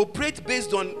can operate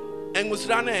based on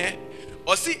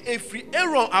or see every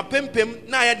error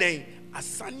the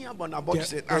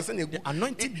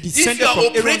anointing if you are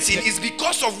operating, it's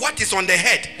because of what is on the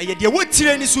head. And then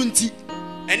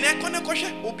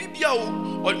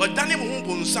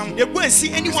they go and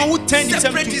see anyone who turned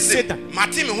himself to Satan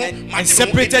and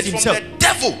separated himself. From the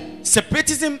devil.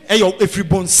 Separatism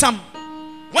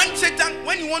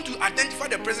when you want to identify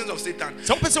the presence of Satan, you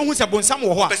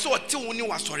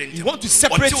want to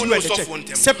separate you and the church,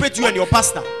 separate you and your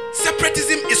pastor.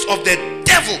 Separatism is of the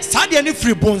devil.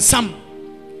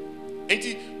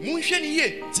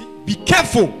 Be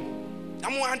careful.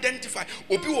 Identify.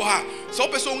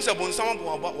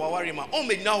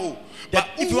 That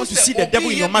if you want to see the devil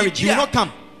in your marriage, he will not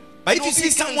come. But if you see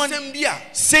someone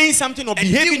saying something or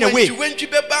behaving in a way that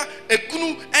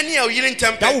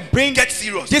will bring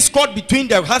discord between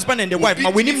the husband and the wife,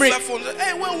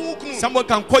 someone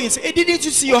can call you and say, hey, didn't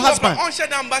you see your husband?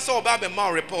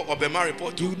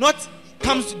 You will not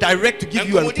come direct to give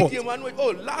you a report.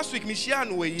 Last week,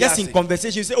 just in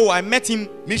conversation, you say, oh, I met him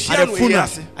at a funeral.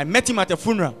 I met him at a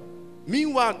funeral.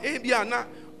 Meanwhile, he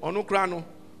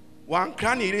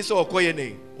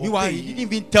didn't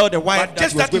even tell the wife. But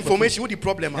just that information, what the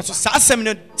problem?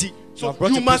 So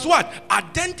you must what?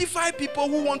 Identify people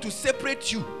who want to separate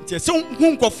you. Separate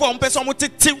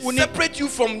you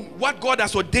from what God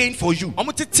has ordained for you.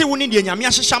 Once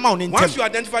you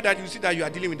identify that, you see that you are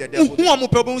dealing with the devil.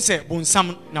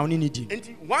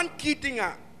 And one key thing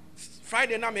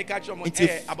Friday night make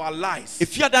about lies.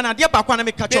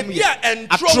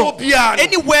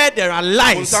 Anywhere there are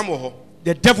lies,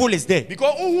 the devil is there.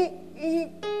 Because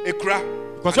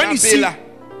when you see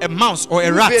a mouse or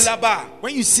a rat,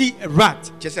 when you see a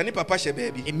rat,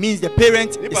 it means the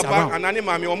parent is around.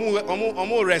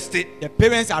 The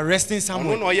parents are resting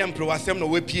somewhere.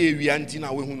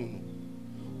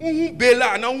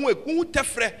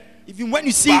 Even when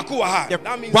you see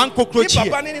one cockroach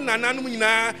here,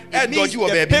 it means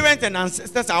the parents and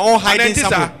ancestors are all hiding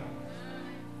somewhere.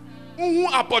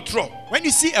 When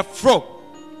you see a frog,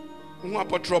 a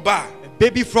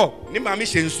baby frog,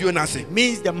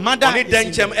 means the mother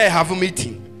is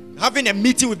having a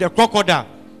meeting with the crocodile.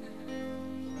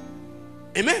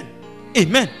 Amen.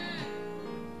 Amen.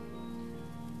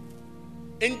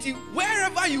 And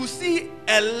wherever you see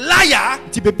a liar,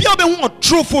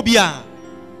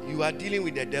 you are dealing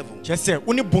with the devil.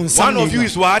 One of you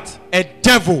is what? A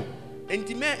devil. And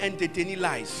the man entertaining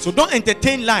lies. So don't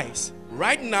entertain lies.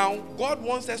 Right now, God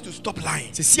wants us to stop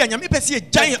lying.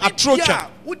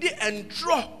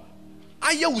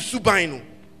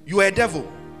 You are a devil.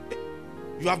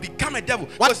 You have become a devil.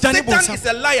 Because Satan is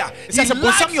a liar. He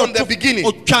lied from the beginning.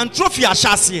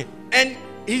 And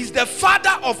he's the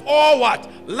father of all what?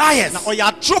 Liars.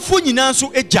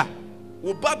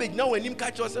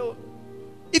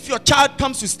 If your child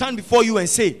comes to stand before you and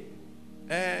say,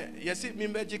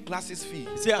 classes fee.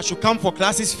 Say I should come for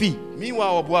classes fee.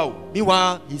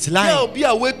 Meanwhile, he's lying. He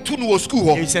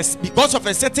says because of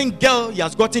a certain girl he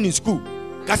has gotten in school.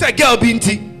 Girl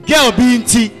BNT.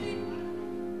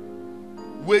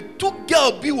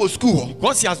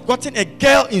 Because he has gotten a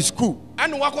girl in school.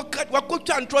 And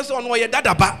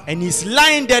he's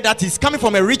lying there that he's coming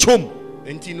from a rich home.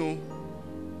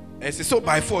 So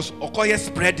by force,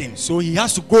 spreading. So he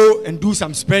has to go and do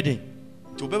some spreading.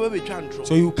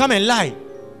 So you come and lie.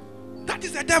 That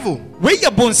is the devil. Where you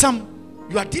bonsam?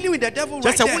 You are dealing with the devil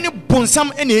right there.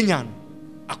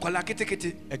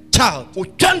 A child.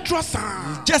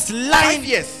 Just lying. 5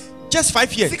 years. Just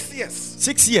 5 years. 6 years.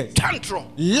 6 years.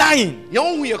 Lying.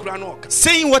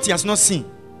 Saying what he has not seen.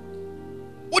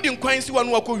 When you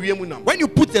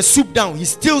put the soup down, he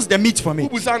steals the meat from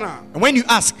it. And when you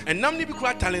ask, you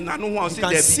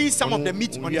can see some of the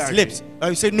meat on his lips.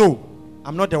 You say, no,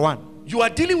 I'm not the one. You are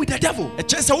dealing with the devil.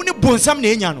 Say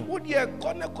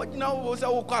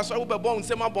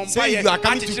you are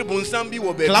coming to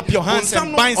clap your hands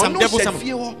and bind some devil.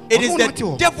 It is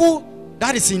the devil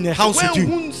that is in the house with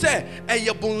you.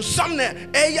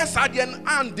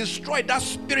 Destroy that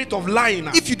spirit of lying.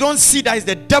 If you don't see that is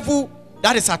the devil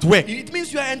that is at work, it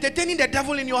means you are entertaining the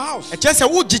devil in your house.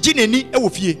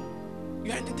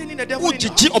 You are entertaining the devil in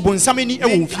your house.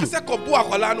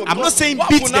 I'm not saying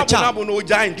beat the child,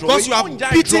 because you have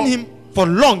beaten him for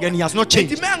long and he has not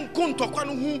changed. Where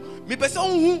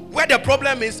the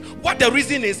problem is, what the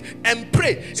reason is, and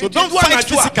pray. So don't fight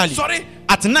physically. Sorry.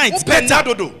 At night, better.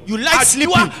 You like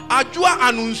sleeping.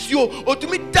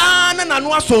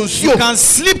 You can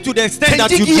sleep to the extent that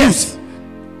you lose.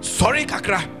 Sorry,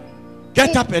 Kakra.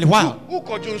 Get up a while.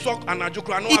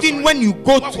 Even when you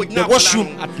go to the washroom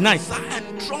at night,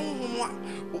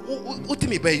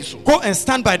 go and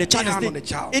stand by the child and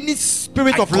say, any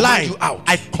spirit of lying,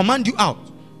 I command you out.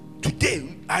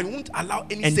 Today, I won't allow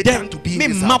any Satan to be in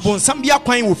this house. When you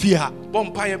pray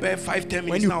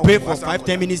for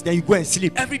 5-10 minutes, then you go and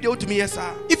sleep. Every day to me, yes,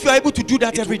 sir. If you are able to do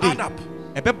that every day, it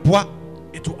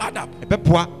will add up.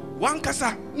 You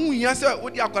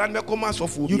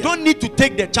don't need to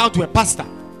take the child to a pastor,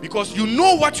 because you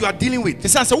know what you are dealing with.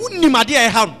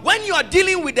 When you are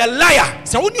dealing with a liar,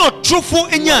 you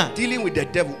are dealing with the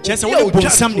devil.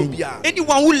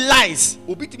 Anyone who lies,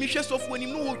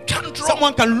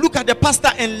 someone can look at the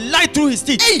pastor and lie through his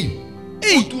teeth.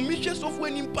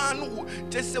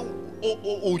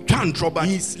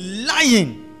 He's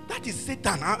lying. That is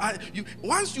Satan.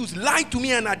 Once you lie to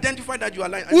me and identify that you are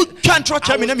lying,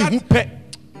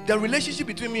 the relationship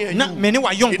between me and you,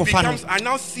 it becomes, I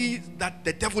now see that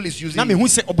the devil is using you.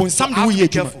 So I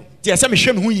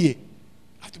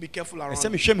have to be careful around.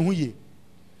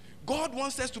 God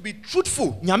wants us to be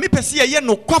truthful. Your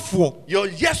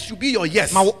yes should be your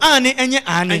yes,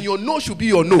 and your no should be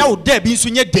your no.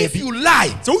 If you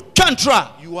lie,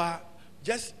 you are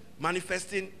just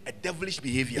manifesting a devilish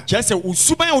behavior. Are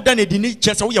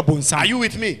you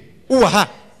with me?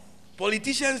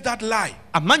 Politicians that lie.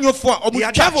 They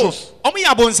are devils. They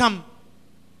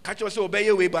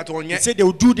say they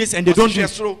will do this and they don't do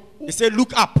it. They say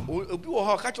look up.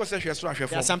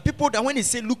 There are some people that when they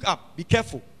say look up, be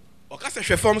careful.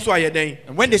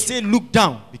 And when they say look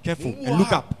down, be careful and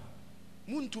look up.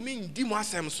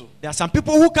 There are some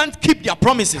people who can't keep their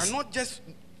promises. Cannot just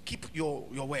keep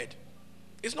your word.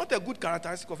 It's not a good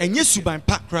characteristic of a Christian.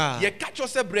 You catch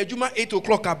yourself 8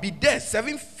 o'clock, be there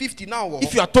 7:50 now.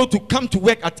 If you are told to come to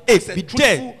work at 8, be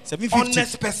there 7:50.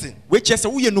 Honest person. Which is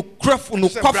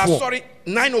sorry,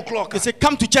 9 o'clock. They say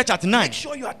come to church at 9. Make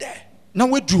sure you are there. Now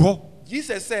we do.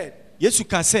 Jesus said, yes, you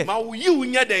can say.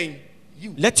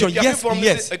 You. Let your yes be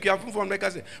yes.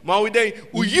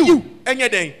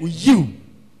 You.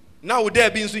 Now there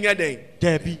be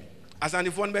there be. As an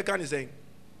phone back is saying.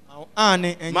 Now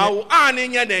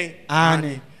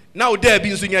there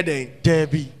be there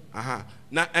be.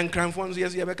 Now and crime phones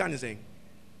yes you can saying.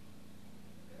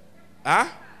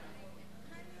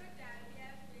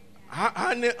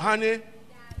 Honey.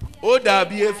 O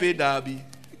dabi efe dabi.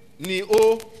 Ni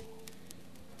o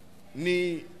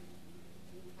ni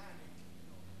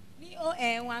O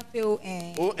one feel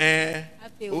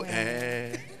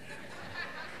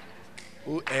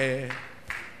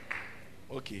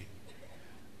okay.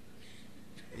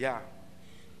 Yeah.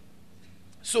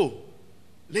 So,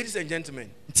 ladies and gentlemen,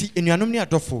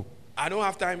 I don't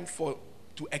have time to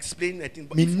explain anything,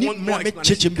 but if you want more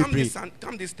explanation,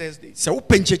 come this Thursday.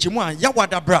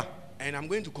 And I'm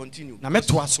going to continue. I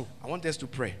want us to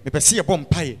pray. But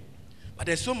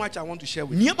there's so much I want to share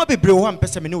with you.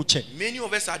 Many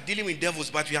of us are dealing with devils,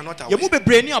 but we are not aware.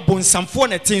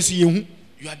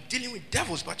 You are dealing with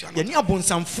devils, but you are not aware.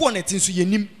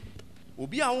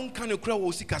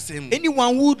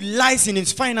 Anyone who lies in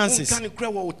his finances,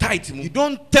 you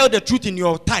don't tell the truth in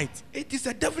your tithe. It is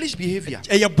a devilish behavior.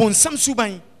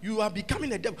 You are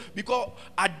becoming a devil because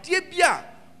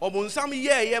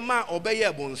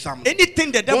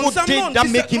anything the devil did that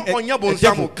make him a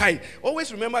devil.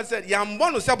 Always remember that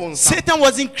Satan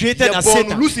wasn't created as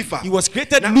Satan. Lucifer. He was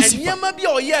created Lucifer.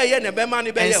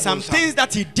 And some things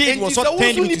that he did was what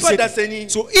turned him to Satan.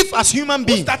 So if as human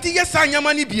beings you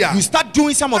start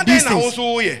doing some of these things,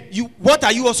 what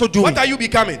are you also doing? What are you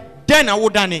becoming? Then I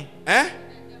would done a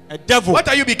devil. What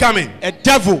are you becoming? A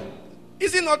devil.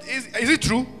 Is it not? Is it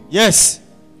true? Yes.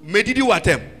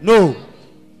 No.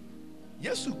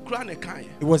 It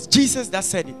was Jesus that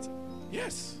said it.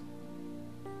 Yes.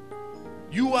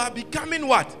 You are becoming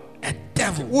what? A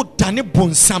devil.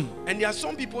 And there are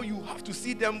some people you have to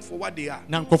see them for what they are.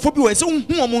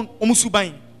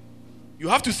 You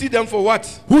have to see them for what?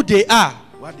 Who they are.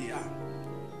 What they are.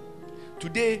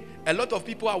 Today, a lot of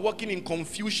people are walking in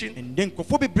confusion.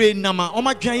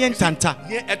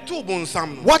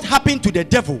 What happened to the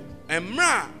devil?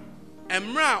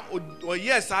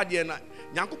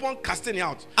 Casting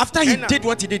out. After he did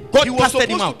what he did, God casted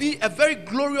him out. He was supposed to be a very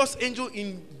glorious angel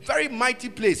in very mighty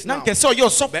place now. Now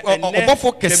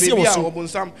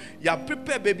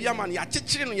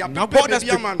God has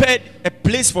prepared a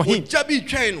place for him.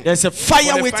 There's a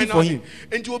fire waiting for him.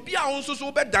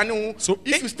 So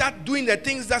if you start doing the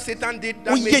things that Satan did,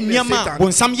 that made Satan,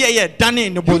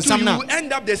 you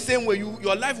end up the same way.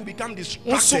 Your life will become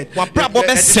distracted.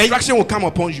 The distraction will come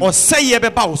upon you. Just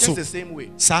the same way.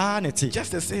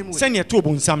 Just the same way. So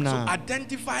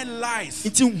identify lies.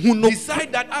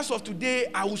 Decide that as of today,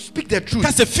 I will speak the truth.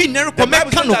 The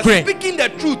Bible says that speaking the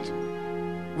truth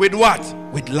with what?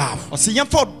 With love.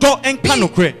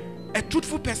 A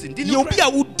truthful person.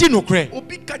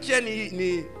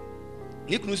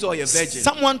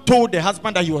 Someone told the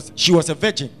husband that she was a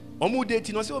virgin.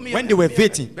 When they were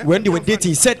dating,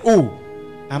 he said, "Oh,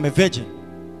 I'm a virgin."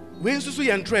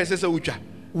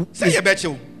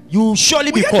 You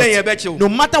surely be caught. No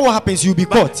matter what happens, you'll be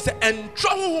caught.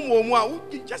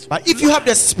 But if you have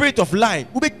the spirit of lie,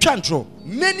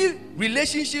 many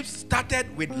relationships started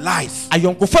with lies. And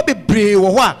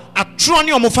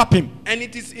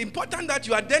it is important that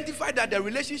you identify that the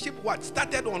relationship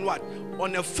started on what?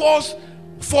 On a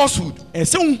falsehood.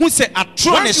 Once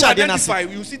you identify,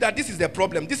 you see that this is the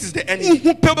problem, this is the enemy.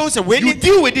 You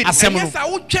deal with it.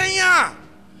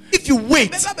 If you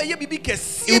wait, it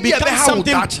will become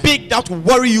something big that will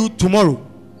worry you tomorrow.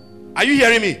 Are you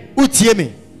hearing me?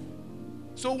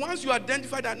 So once you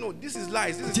identify that no, this is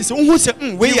lies, this is deal with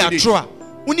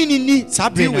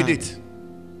it.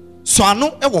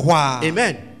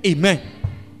 Amen. Amen.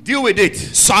 Deal with it.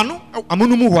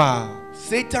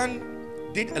 Satan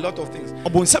did a lot of things.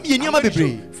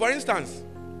 For instance,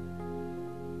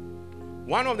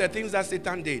 one of the things that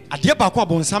Satan did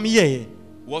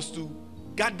was to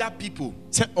gather people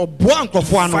to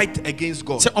fight against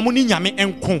God.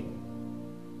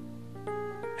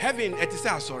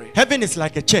 Heaven is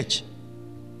like a church.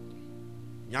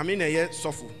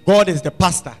 God is the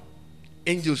pastor.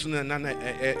 Angels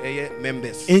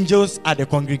members. Angels are the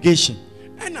congregation.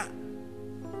 And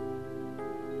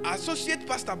associate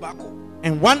pastor Bako.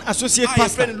 And one associate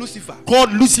pastor Lucifer.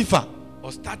 Called Lucifer.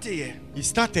 He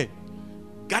started.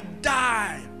 God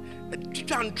died.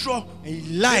 He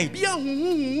lied.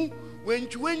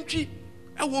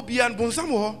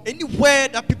 Anywhere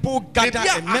that people gather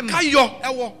and member.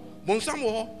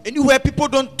 Anywhere people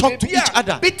don't talk to each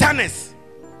other. Bitterness.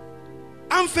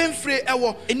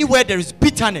 Anywhere there is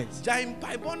bitterness. Stop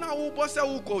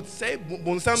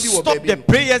the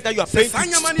prayers that you are praying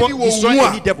to destroy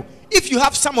any devil. If you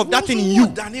have some of that in you,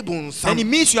 then it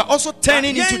means you are also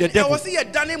turning into the devil.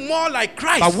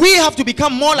 But we have to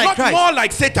become more like Christ. Not more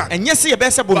like Satan. And yes,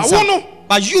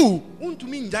 but you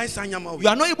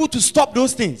are not able to stop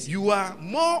those things. You are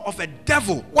more of a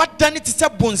devil than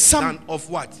of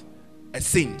what? A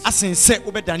saint. Say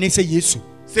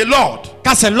Lord.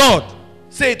 Lord.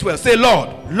 Say it well. Say Lord.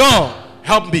 Lord.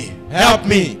 Help me. Help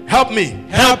me. Help me.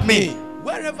 Help me.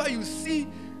 Wherever you see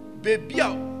baby,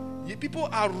 people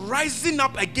are rising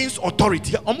up against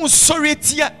authority.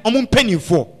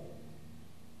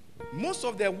 Most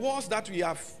of the wars that we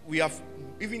have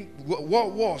even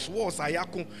wars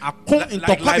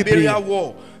like Liberia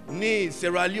war,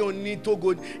 Sierra Leone,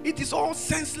 Togo. It is all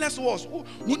senseless wars.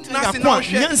 When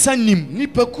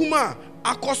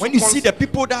you see the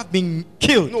people that have been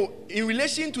killed, no, in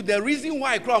relation to the reason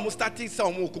why in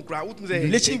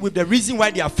relation with the reason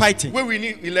why they are fighting. When we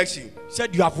need election,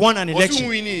 said you have won an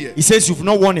election. He says you've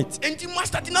not won it. So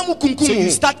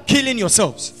you start killing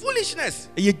yourselves. Foolishness.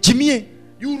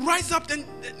 You rise up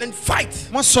and fight.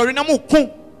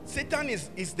 Satan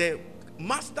is the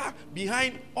master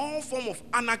behind all form of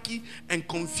anarchy and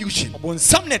confusion.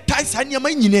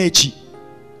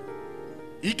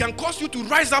 He can cause you to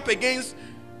rise up against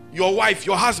your wife,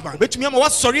 your husband. He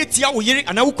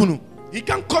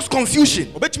can cause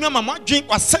confusion.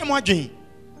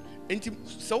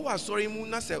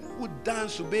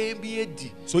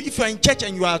 So if you are in church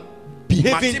and you are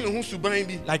behaving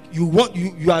like you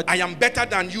are, I am better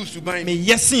than you,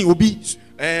 yes, you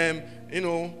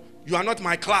know, you are not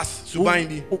my class,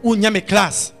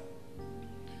 class.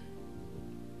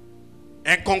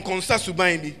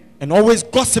 And always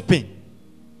gossiping.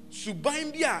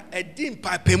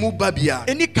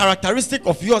 Any characteristic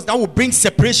of yours that will bring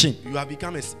separation, you have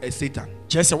become a Satan.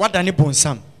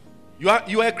 You are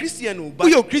a Christian, but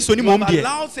you have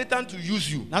allowed Satan to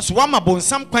use you.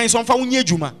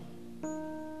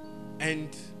 And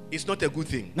it's not a good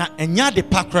thing.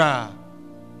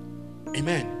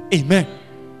 Amen. Amen.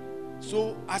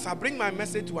 So as I bring my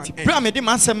message to an end,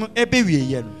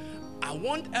 I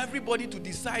want everybody to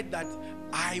decide that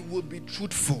I will be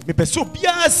truthful. We are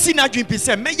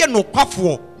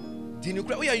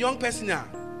a young person now.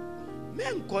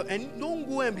 Men and don't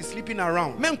go and be sleeping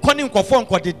around.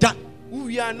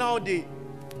 We are now the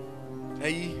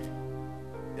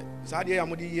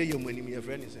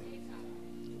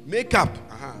makeup.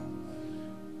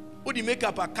 The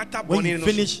makeup when you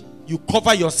finish, you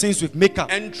cover your sins with makeup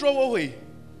and throw away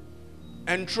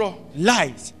and throw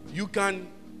lies. You can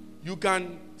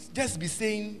just be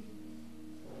saying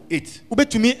it.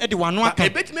 It will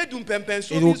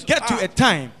get to a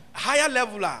time higher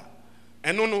level,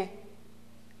 and no,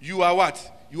 you are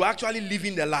what? You are actually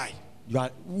living the lie. You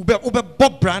are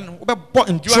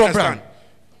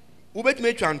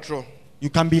you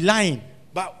can be lying.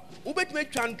 But you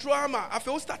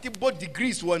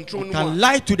can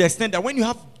lie to the extent that when you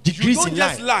have degrees you don't in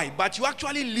just life, lie, but you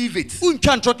actually live it. For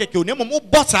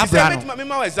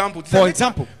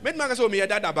example,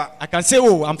 I can say,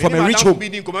 oh, I'm from a rich home.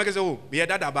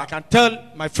 I can tell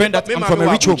my friend that I'm from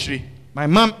a rich home. My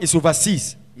mom is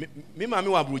overseas.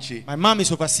 My mom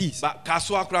is overseas. But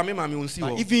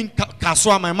even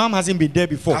Kaswa, my mom hasn't been there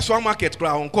before.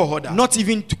 Not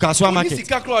even to Kaswa market.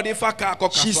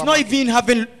 She's not even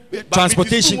having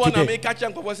transportation today.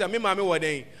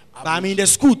 But I'm in the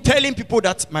school telling people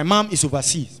that my mom is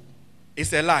overseas.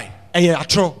 It's a lie.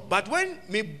 But when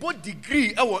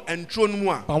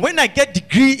I get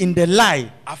degree in the lie,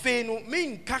 I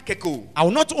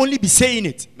will not only be saying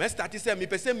it, I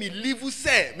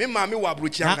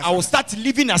will start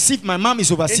living as if my mom is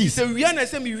overseas. So even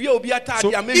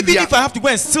if I have to go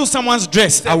and steal someone's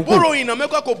dress, I will go.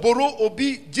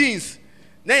 Jeans.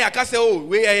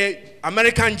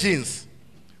 American jeans.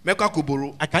 I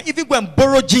can even go and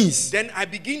borrow jeans. Then I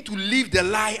begin to leave the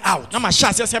lie out.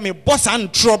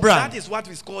 That is what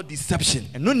is called deception.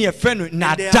 And there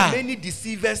are many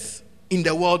deceivers in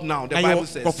the world now. The Bible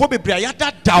says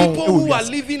people who are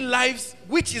living lives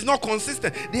which is not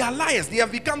consistent. They are liars. They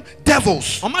have become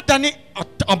devils.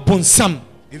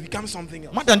 They become something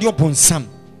else.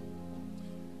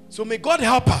 So may God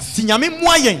help us.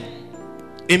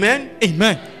 Amen.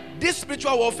 Amen. This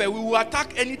spiritual warfare, we will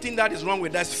attack anything that is wrong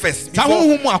with us first. Just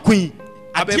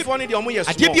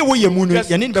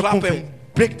clap and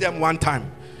break them one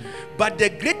time. But the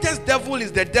greatest devil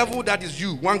is the devil that is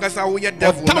you. Because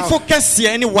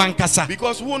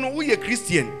we are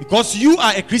Christian. Because you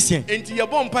are a Christian.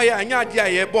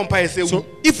 So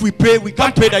if we pray, we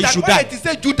can't pray that you should die. It is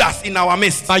Judas in our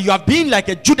midst. But you have been like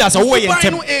a Judas away in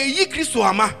temple.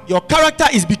 Your character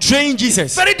is betraying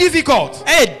Jesus. Very difficult.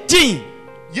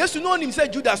 Yes, you know him say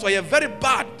Judas was very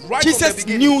bad right Jesus from the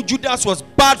beginning. Knew Judas was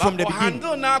bad from the beginning.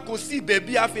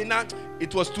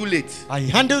 It was too late. I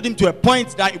handled him to a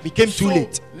point that it became too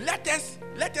late. Let us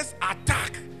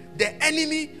attack the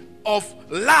enemy of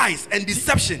lies and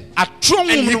deception and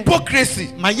hypocrisy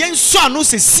in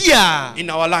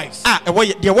our lives.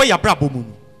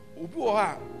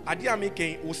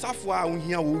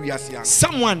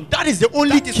 Someone, that is the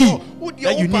only key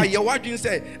that you need.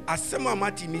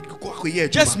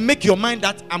 Just make your mind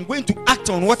that I'm going to act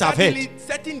on what I've heard.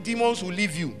 Certain demons will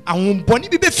leave you and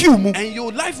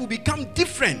your life will become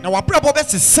different.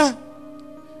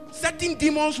 Certain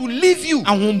demons will leave you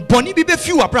and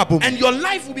your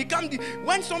life will become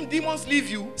when some demons leave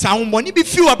you,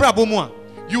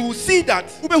 you will see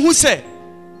that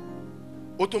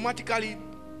automatically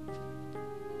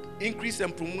increase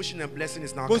and promotion and blessing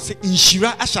is now coming. But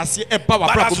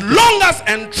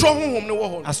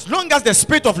as long as the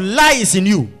spirit of lie is in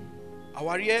you,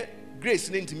 the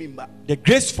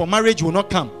grace for marriage will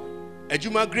not come.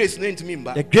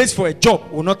 The grace for a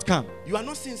job will not come. You are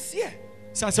not sincere.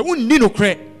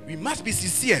 We must be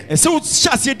sincere.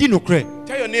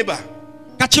 Tell your neighbor,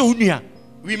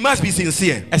 we must be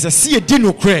sincere.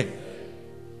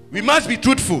 We must be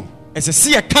truthful.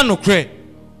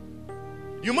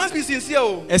 You must be sincere.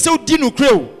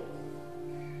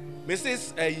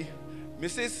 Mrs.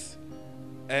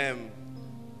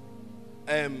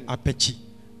 Apechi.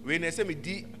 When I say me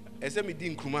di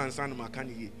nkruma ansa no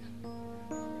makani ye.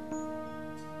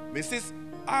 Mrs.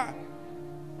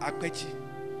 Apechi.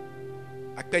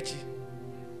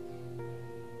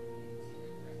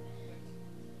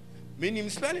 Me nim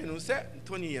spelling no say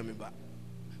Tony ye me ba.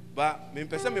 But me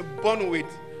person me born with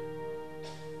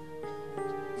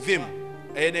Vim.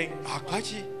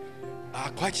 Akwachi.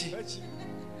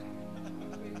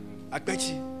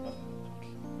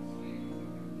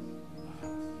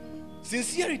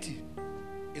 Sincerity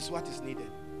is what is needed.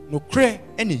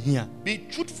 Be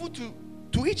truthful to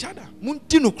each other.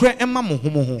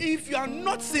 If you are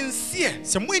not sincere,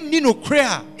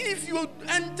 if you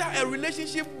enter a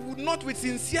relationship not with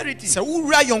sincerity, it's like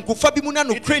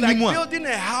building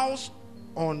a house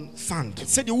on sand.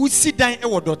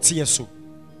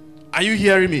 Are you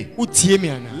hearing me?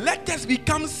 Let us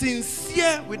become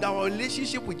sincere with our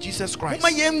relationship with Jesus Christ.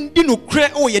 Let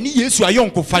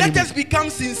us become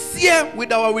sincere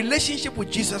with our relationship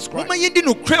with Jesus Christ. Let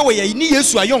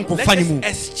us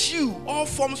eschew all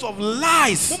forms of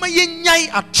lies.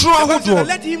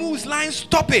 Let him who is lying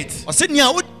stop it.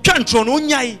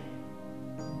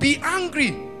 Be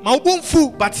angry,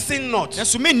 but sin not.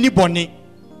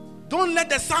 Don't let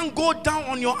the sun go down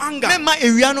on your anger. When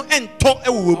you are not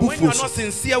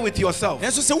sincere with yourself.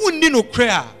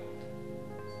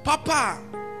 Papa,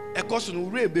 you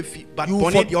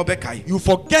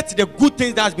forget the good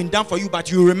things that has been done for you, but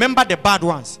you remember the bad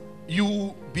ones. You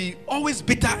will be always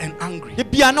bitter and angry.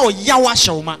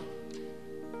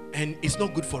 And it's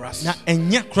not good for us.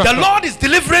 The Lord is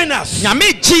delivering us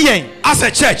as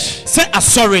a church.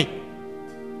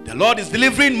 The Lord is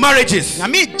delivering marriages.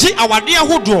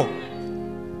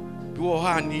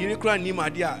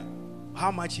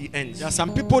 How much he earns. There are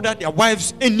some people that their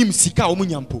wives it's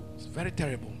very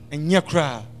terrible.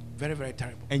 Very, very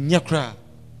terrible.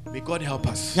 May God help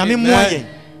us.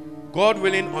 God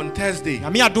willing, on Thursday,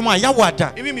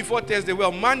 even before Thursday,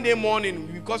 well, Monday morning,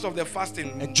 because of the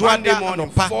fasting, Monday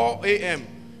morning, 4 a.m.,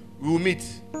 we will meet.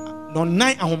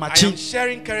 I am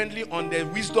sharing currently on the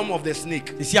wisdom of the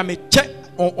snake.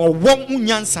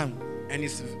 And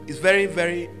it's very,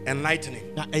 very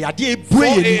enlightening. 4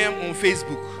 a.m. on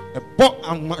Facebook.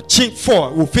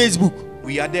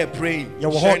 We are there praying,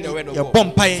 sharing the word of God.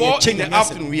 4 in the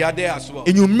afternoon, we are there as well.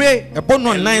 And a lot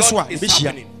is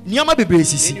happening.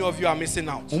 Many of you are missing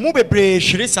out.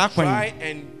 Try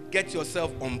and get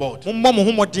yourself on board.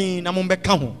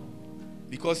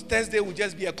 Because Thursday will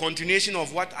just be a continuation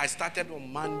of what I started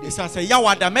on Monday.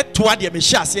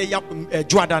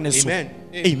 Amen.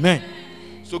 Amen.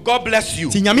 So God bless you.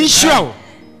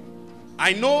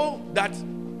 I know that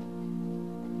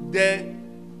the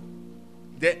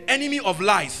enemy of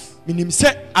lies and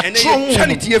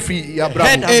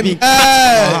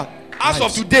as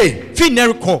of today,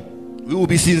 we will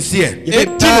be sincere.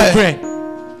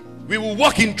 We will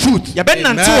walk in truth.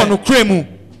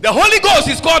 The Holy Ghost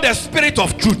is called the Spirit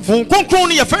of Truth. He's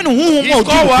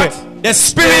called what? The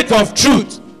Spirit of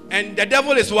Truth. And the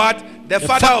devil is what? The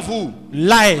father of who?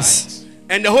 Lies.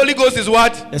 And the Holy Ghost is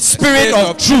what? The Spirit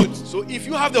of Truth. So if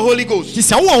you have the Holy Ghost,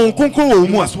 you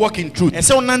must walk in truth. Be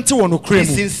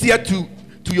sincere to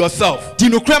yourself.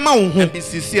 And be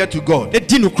sincere to God.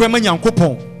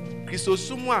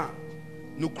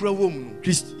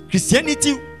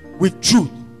 Christianity with truth.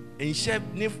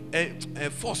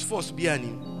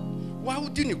 Why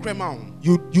would you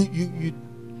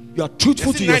are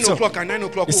truthful to yourself. 9 o'clock and 9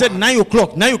 o'clock. He said 9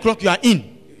 o'clock. 9 o'clock you are in.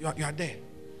 You are there.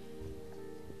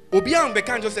 No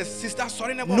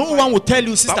one will tell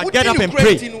you, sister, get up and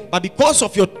pray. But because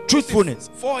of your truthfulness,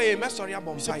 4 a.m.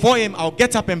 4 a.m. I'll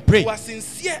get up and pray. You are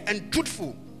sincere and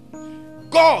truthful.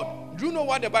 God, do you know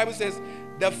what the Bible says?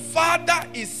 The Father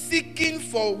is seeking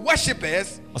for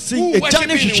worshippers who worship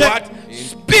in what?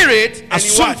 Spirit and what?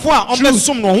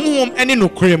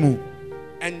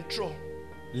 And truth.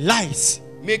 Lies.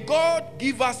 May God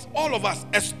give us, all of us,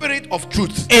 a spirit of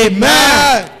truth.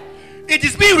 Amen. It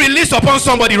is being released upon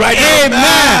somebody right now.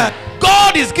 Amen.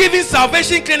 God is giving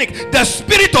Salvation Clinic the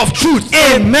spirit of truth.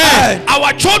 Amen.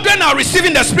 Our children are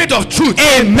receiving the spirit of truth.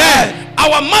 Amen.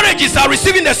 Our marriages are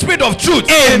receiving the spirit of truth.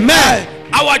 Amen.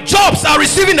 Our jobs are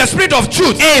receiving the spirit of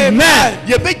truth. Amen.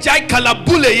 Yebejai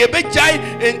kalabule, yebejai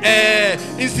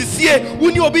insisie.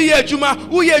 Uni obi yejuma,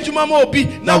 uye juma mo obi.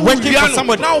 Now working for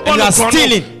somebody, and you are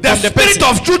stealing. The spirit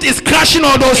of truth is crashing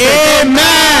all those things.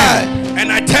 Amen. And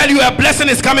I tell you, a blessing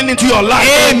is coming into your life.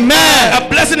 Amen. A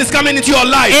blessing is coming into your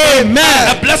life. Amen.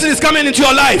 A blessing is coming into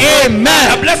your life.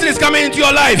 Amen. A blessing is coming into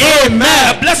your life.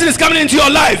 Amen. A blessing is coming into your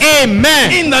life.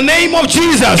 Amen. In the name of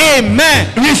Jesus. Amen.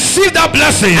 Receive that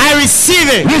blessing. I receive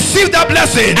it. Receive that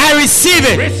blessing. I receive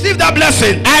it. Receive that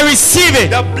blessing. I receive it.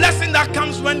 The blessing that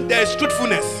comes when there is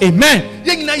truthfulness. Amen.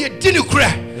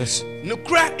 Yes.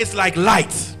 Nukra is like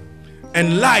light,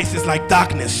 and lies is like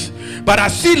darkness. But I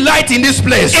see light in this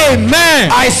place.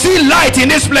 Amen. I see light in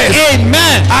this place.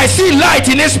 Amen. I see light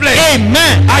in this place.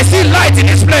 Amen. I see light in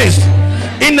this place.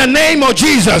 In the name of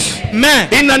Jesus. Amen.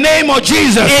 In the name of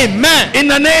Jesus. Amen. In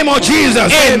the name of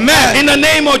Jesus. Amen. In the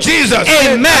name of Jesus.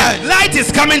 Amen. Light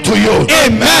is coming to you.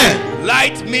 Amen.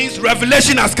 Light means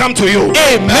revelation has come to you.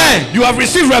 Amen. You have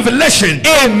received revelation.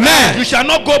 Amen. You shall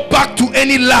not go back to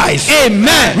any lies.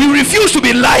 Amen. We refuse to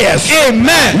be liars.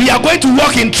 Amen. We are going to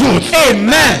walk in truth.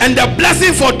 Amen. And the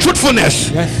blessing for truthfulness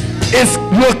is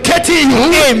locating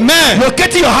you. Amen.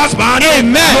 Locating your husband.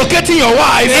 Amen. Locating your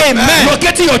wife. Amen.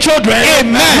 Locating your children.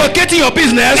 Amen. Locating your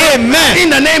business. Amen.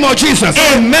 In the name of Jesus.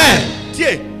 Amen.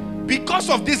 Because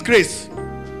of this grace,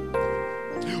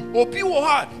 the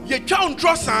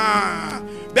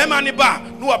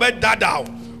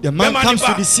man comes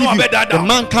to deceive you. The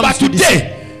man comes to deceive.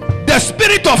 The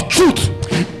spirit of truth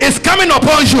is coming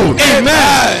upon you.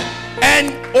 Amen.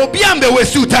 And obiambe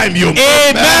wesu time you.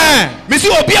 Amen. Missy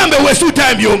obiambe wesu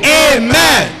time you.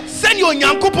 Amen. Send your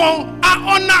nyankopon a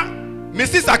honor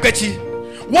Mrs. Akechi.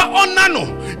 Wa honor no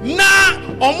na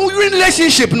omu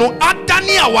relationship no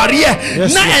adani aware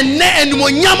na enne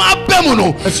enumonyam abemu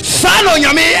no sa no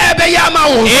nyame ebe ya ma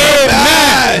wo.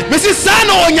 Amen. Mrs. sa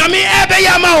no nyame ebe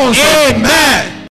ya ma wo. Amen.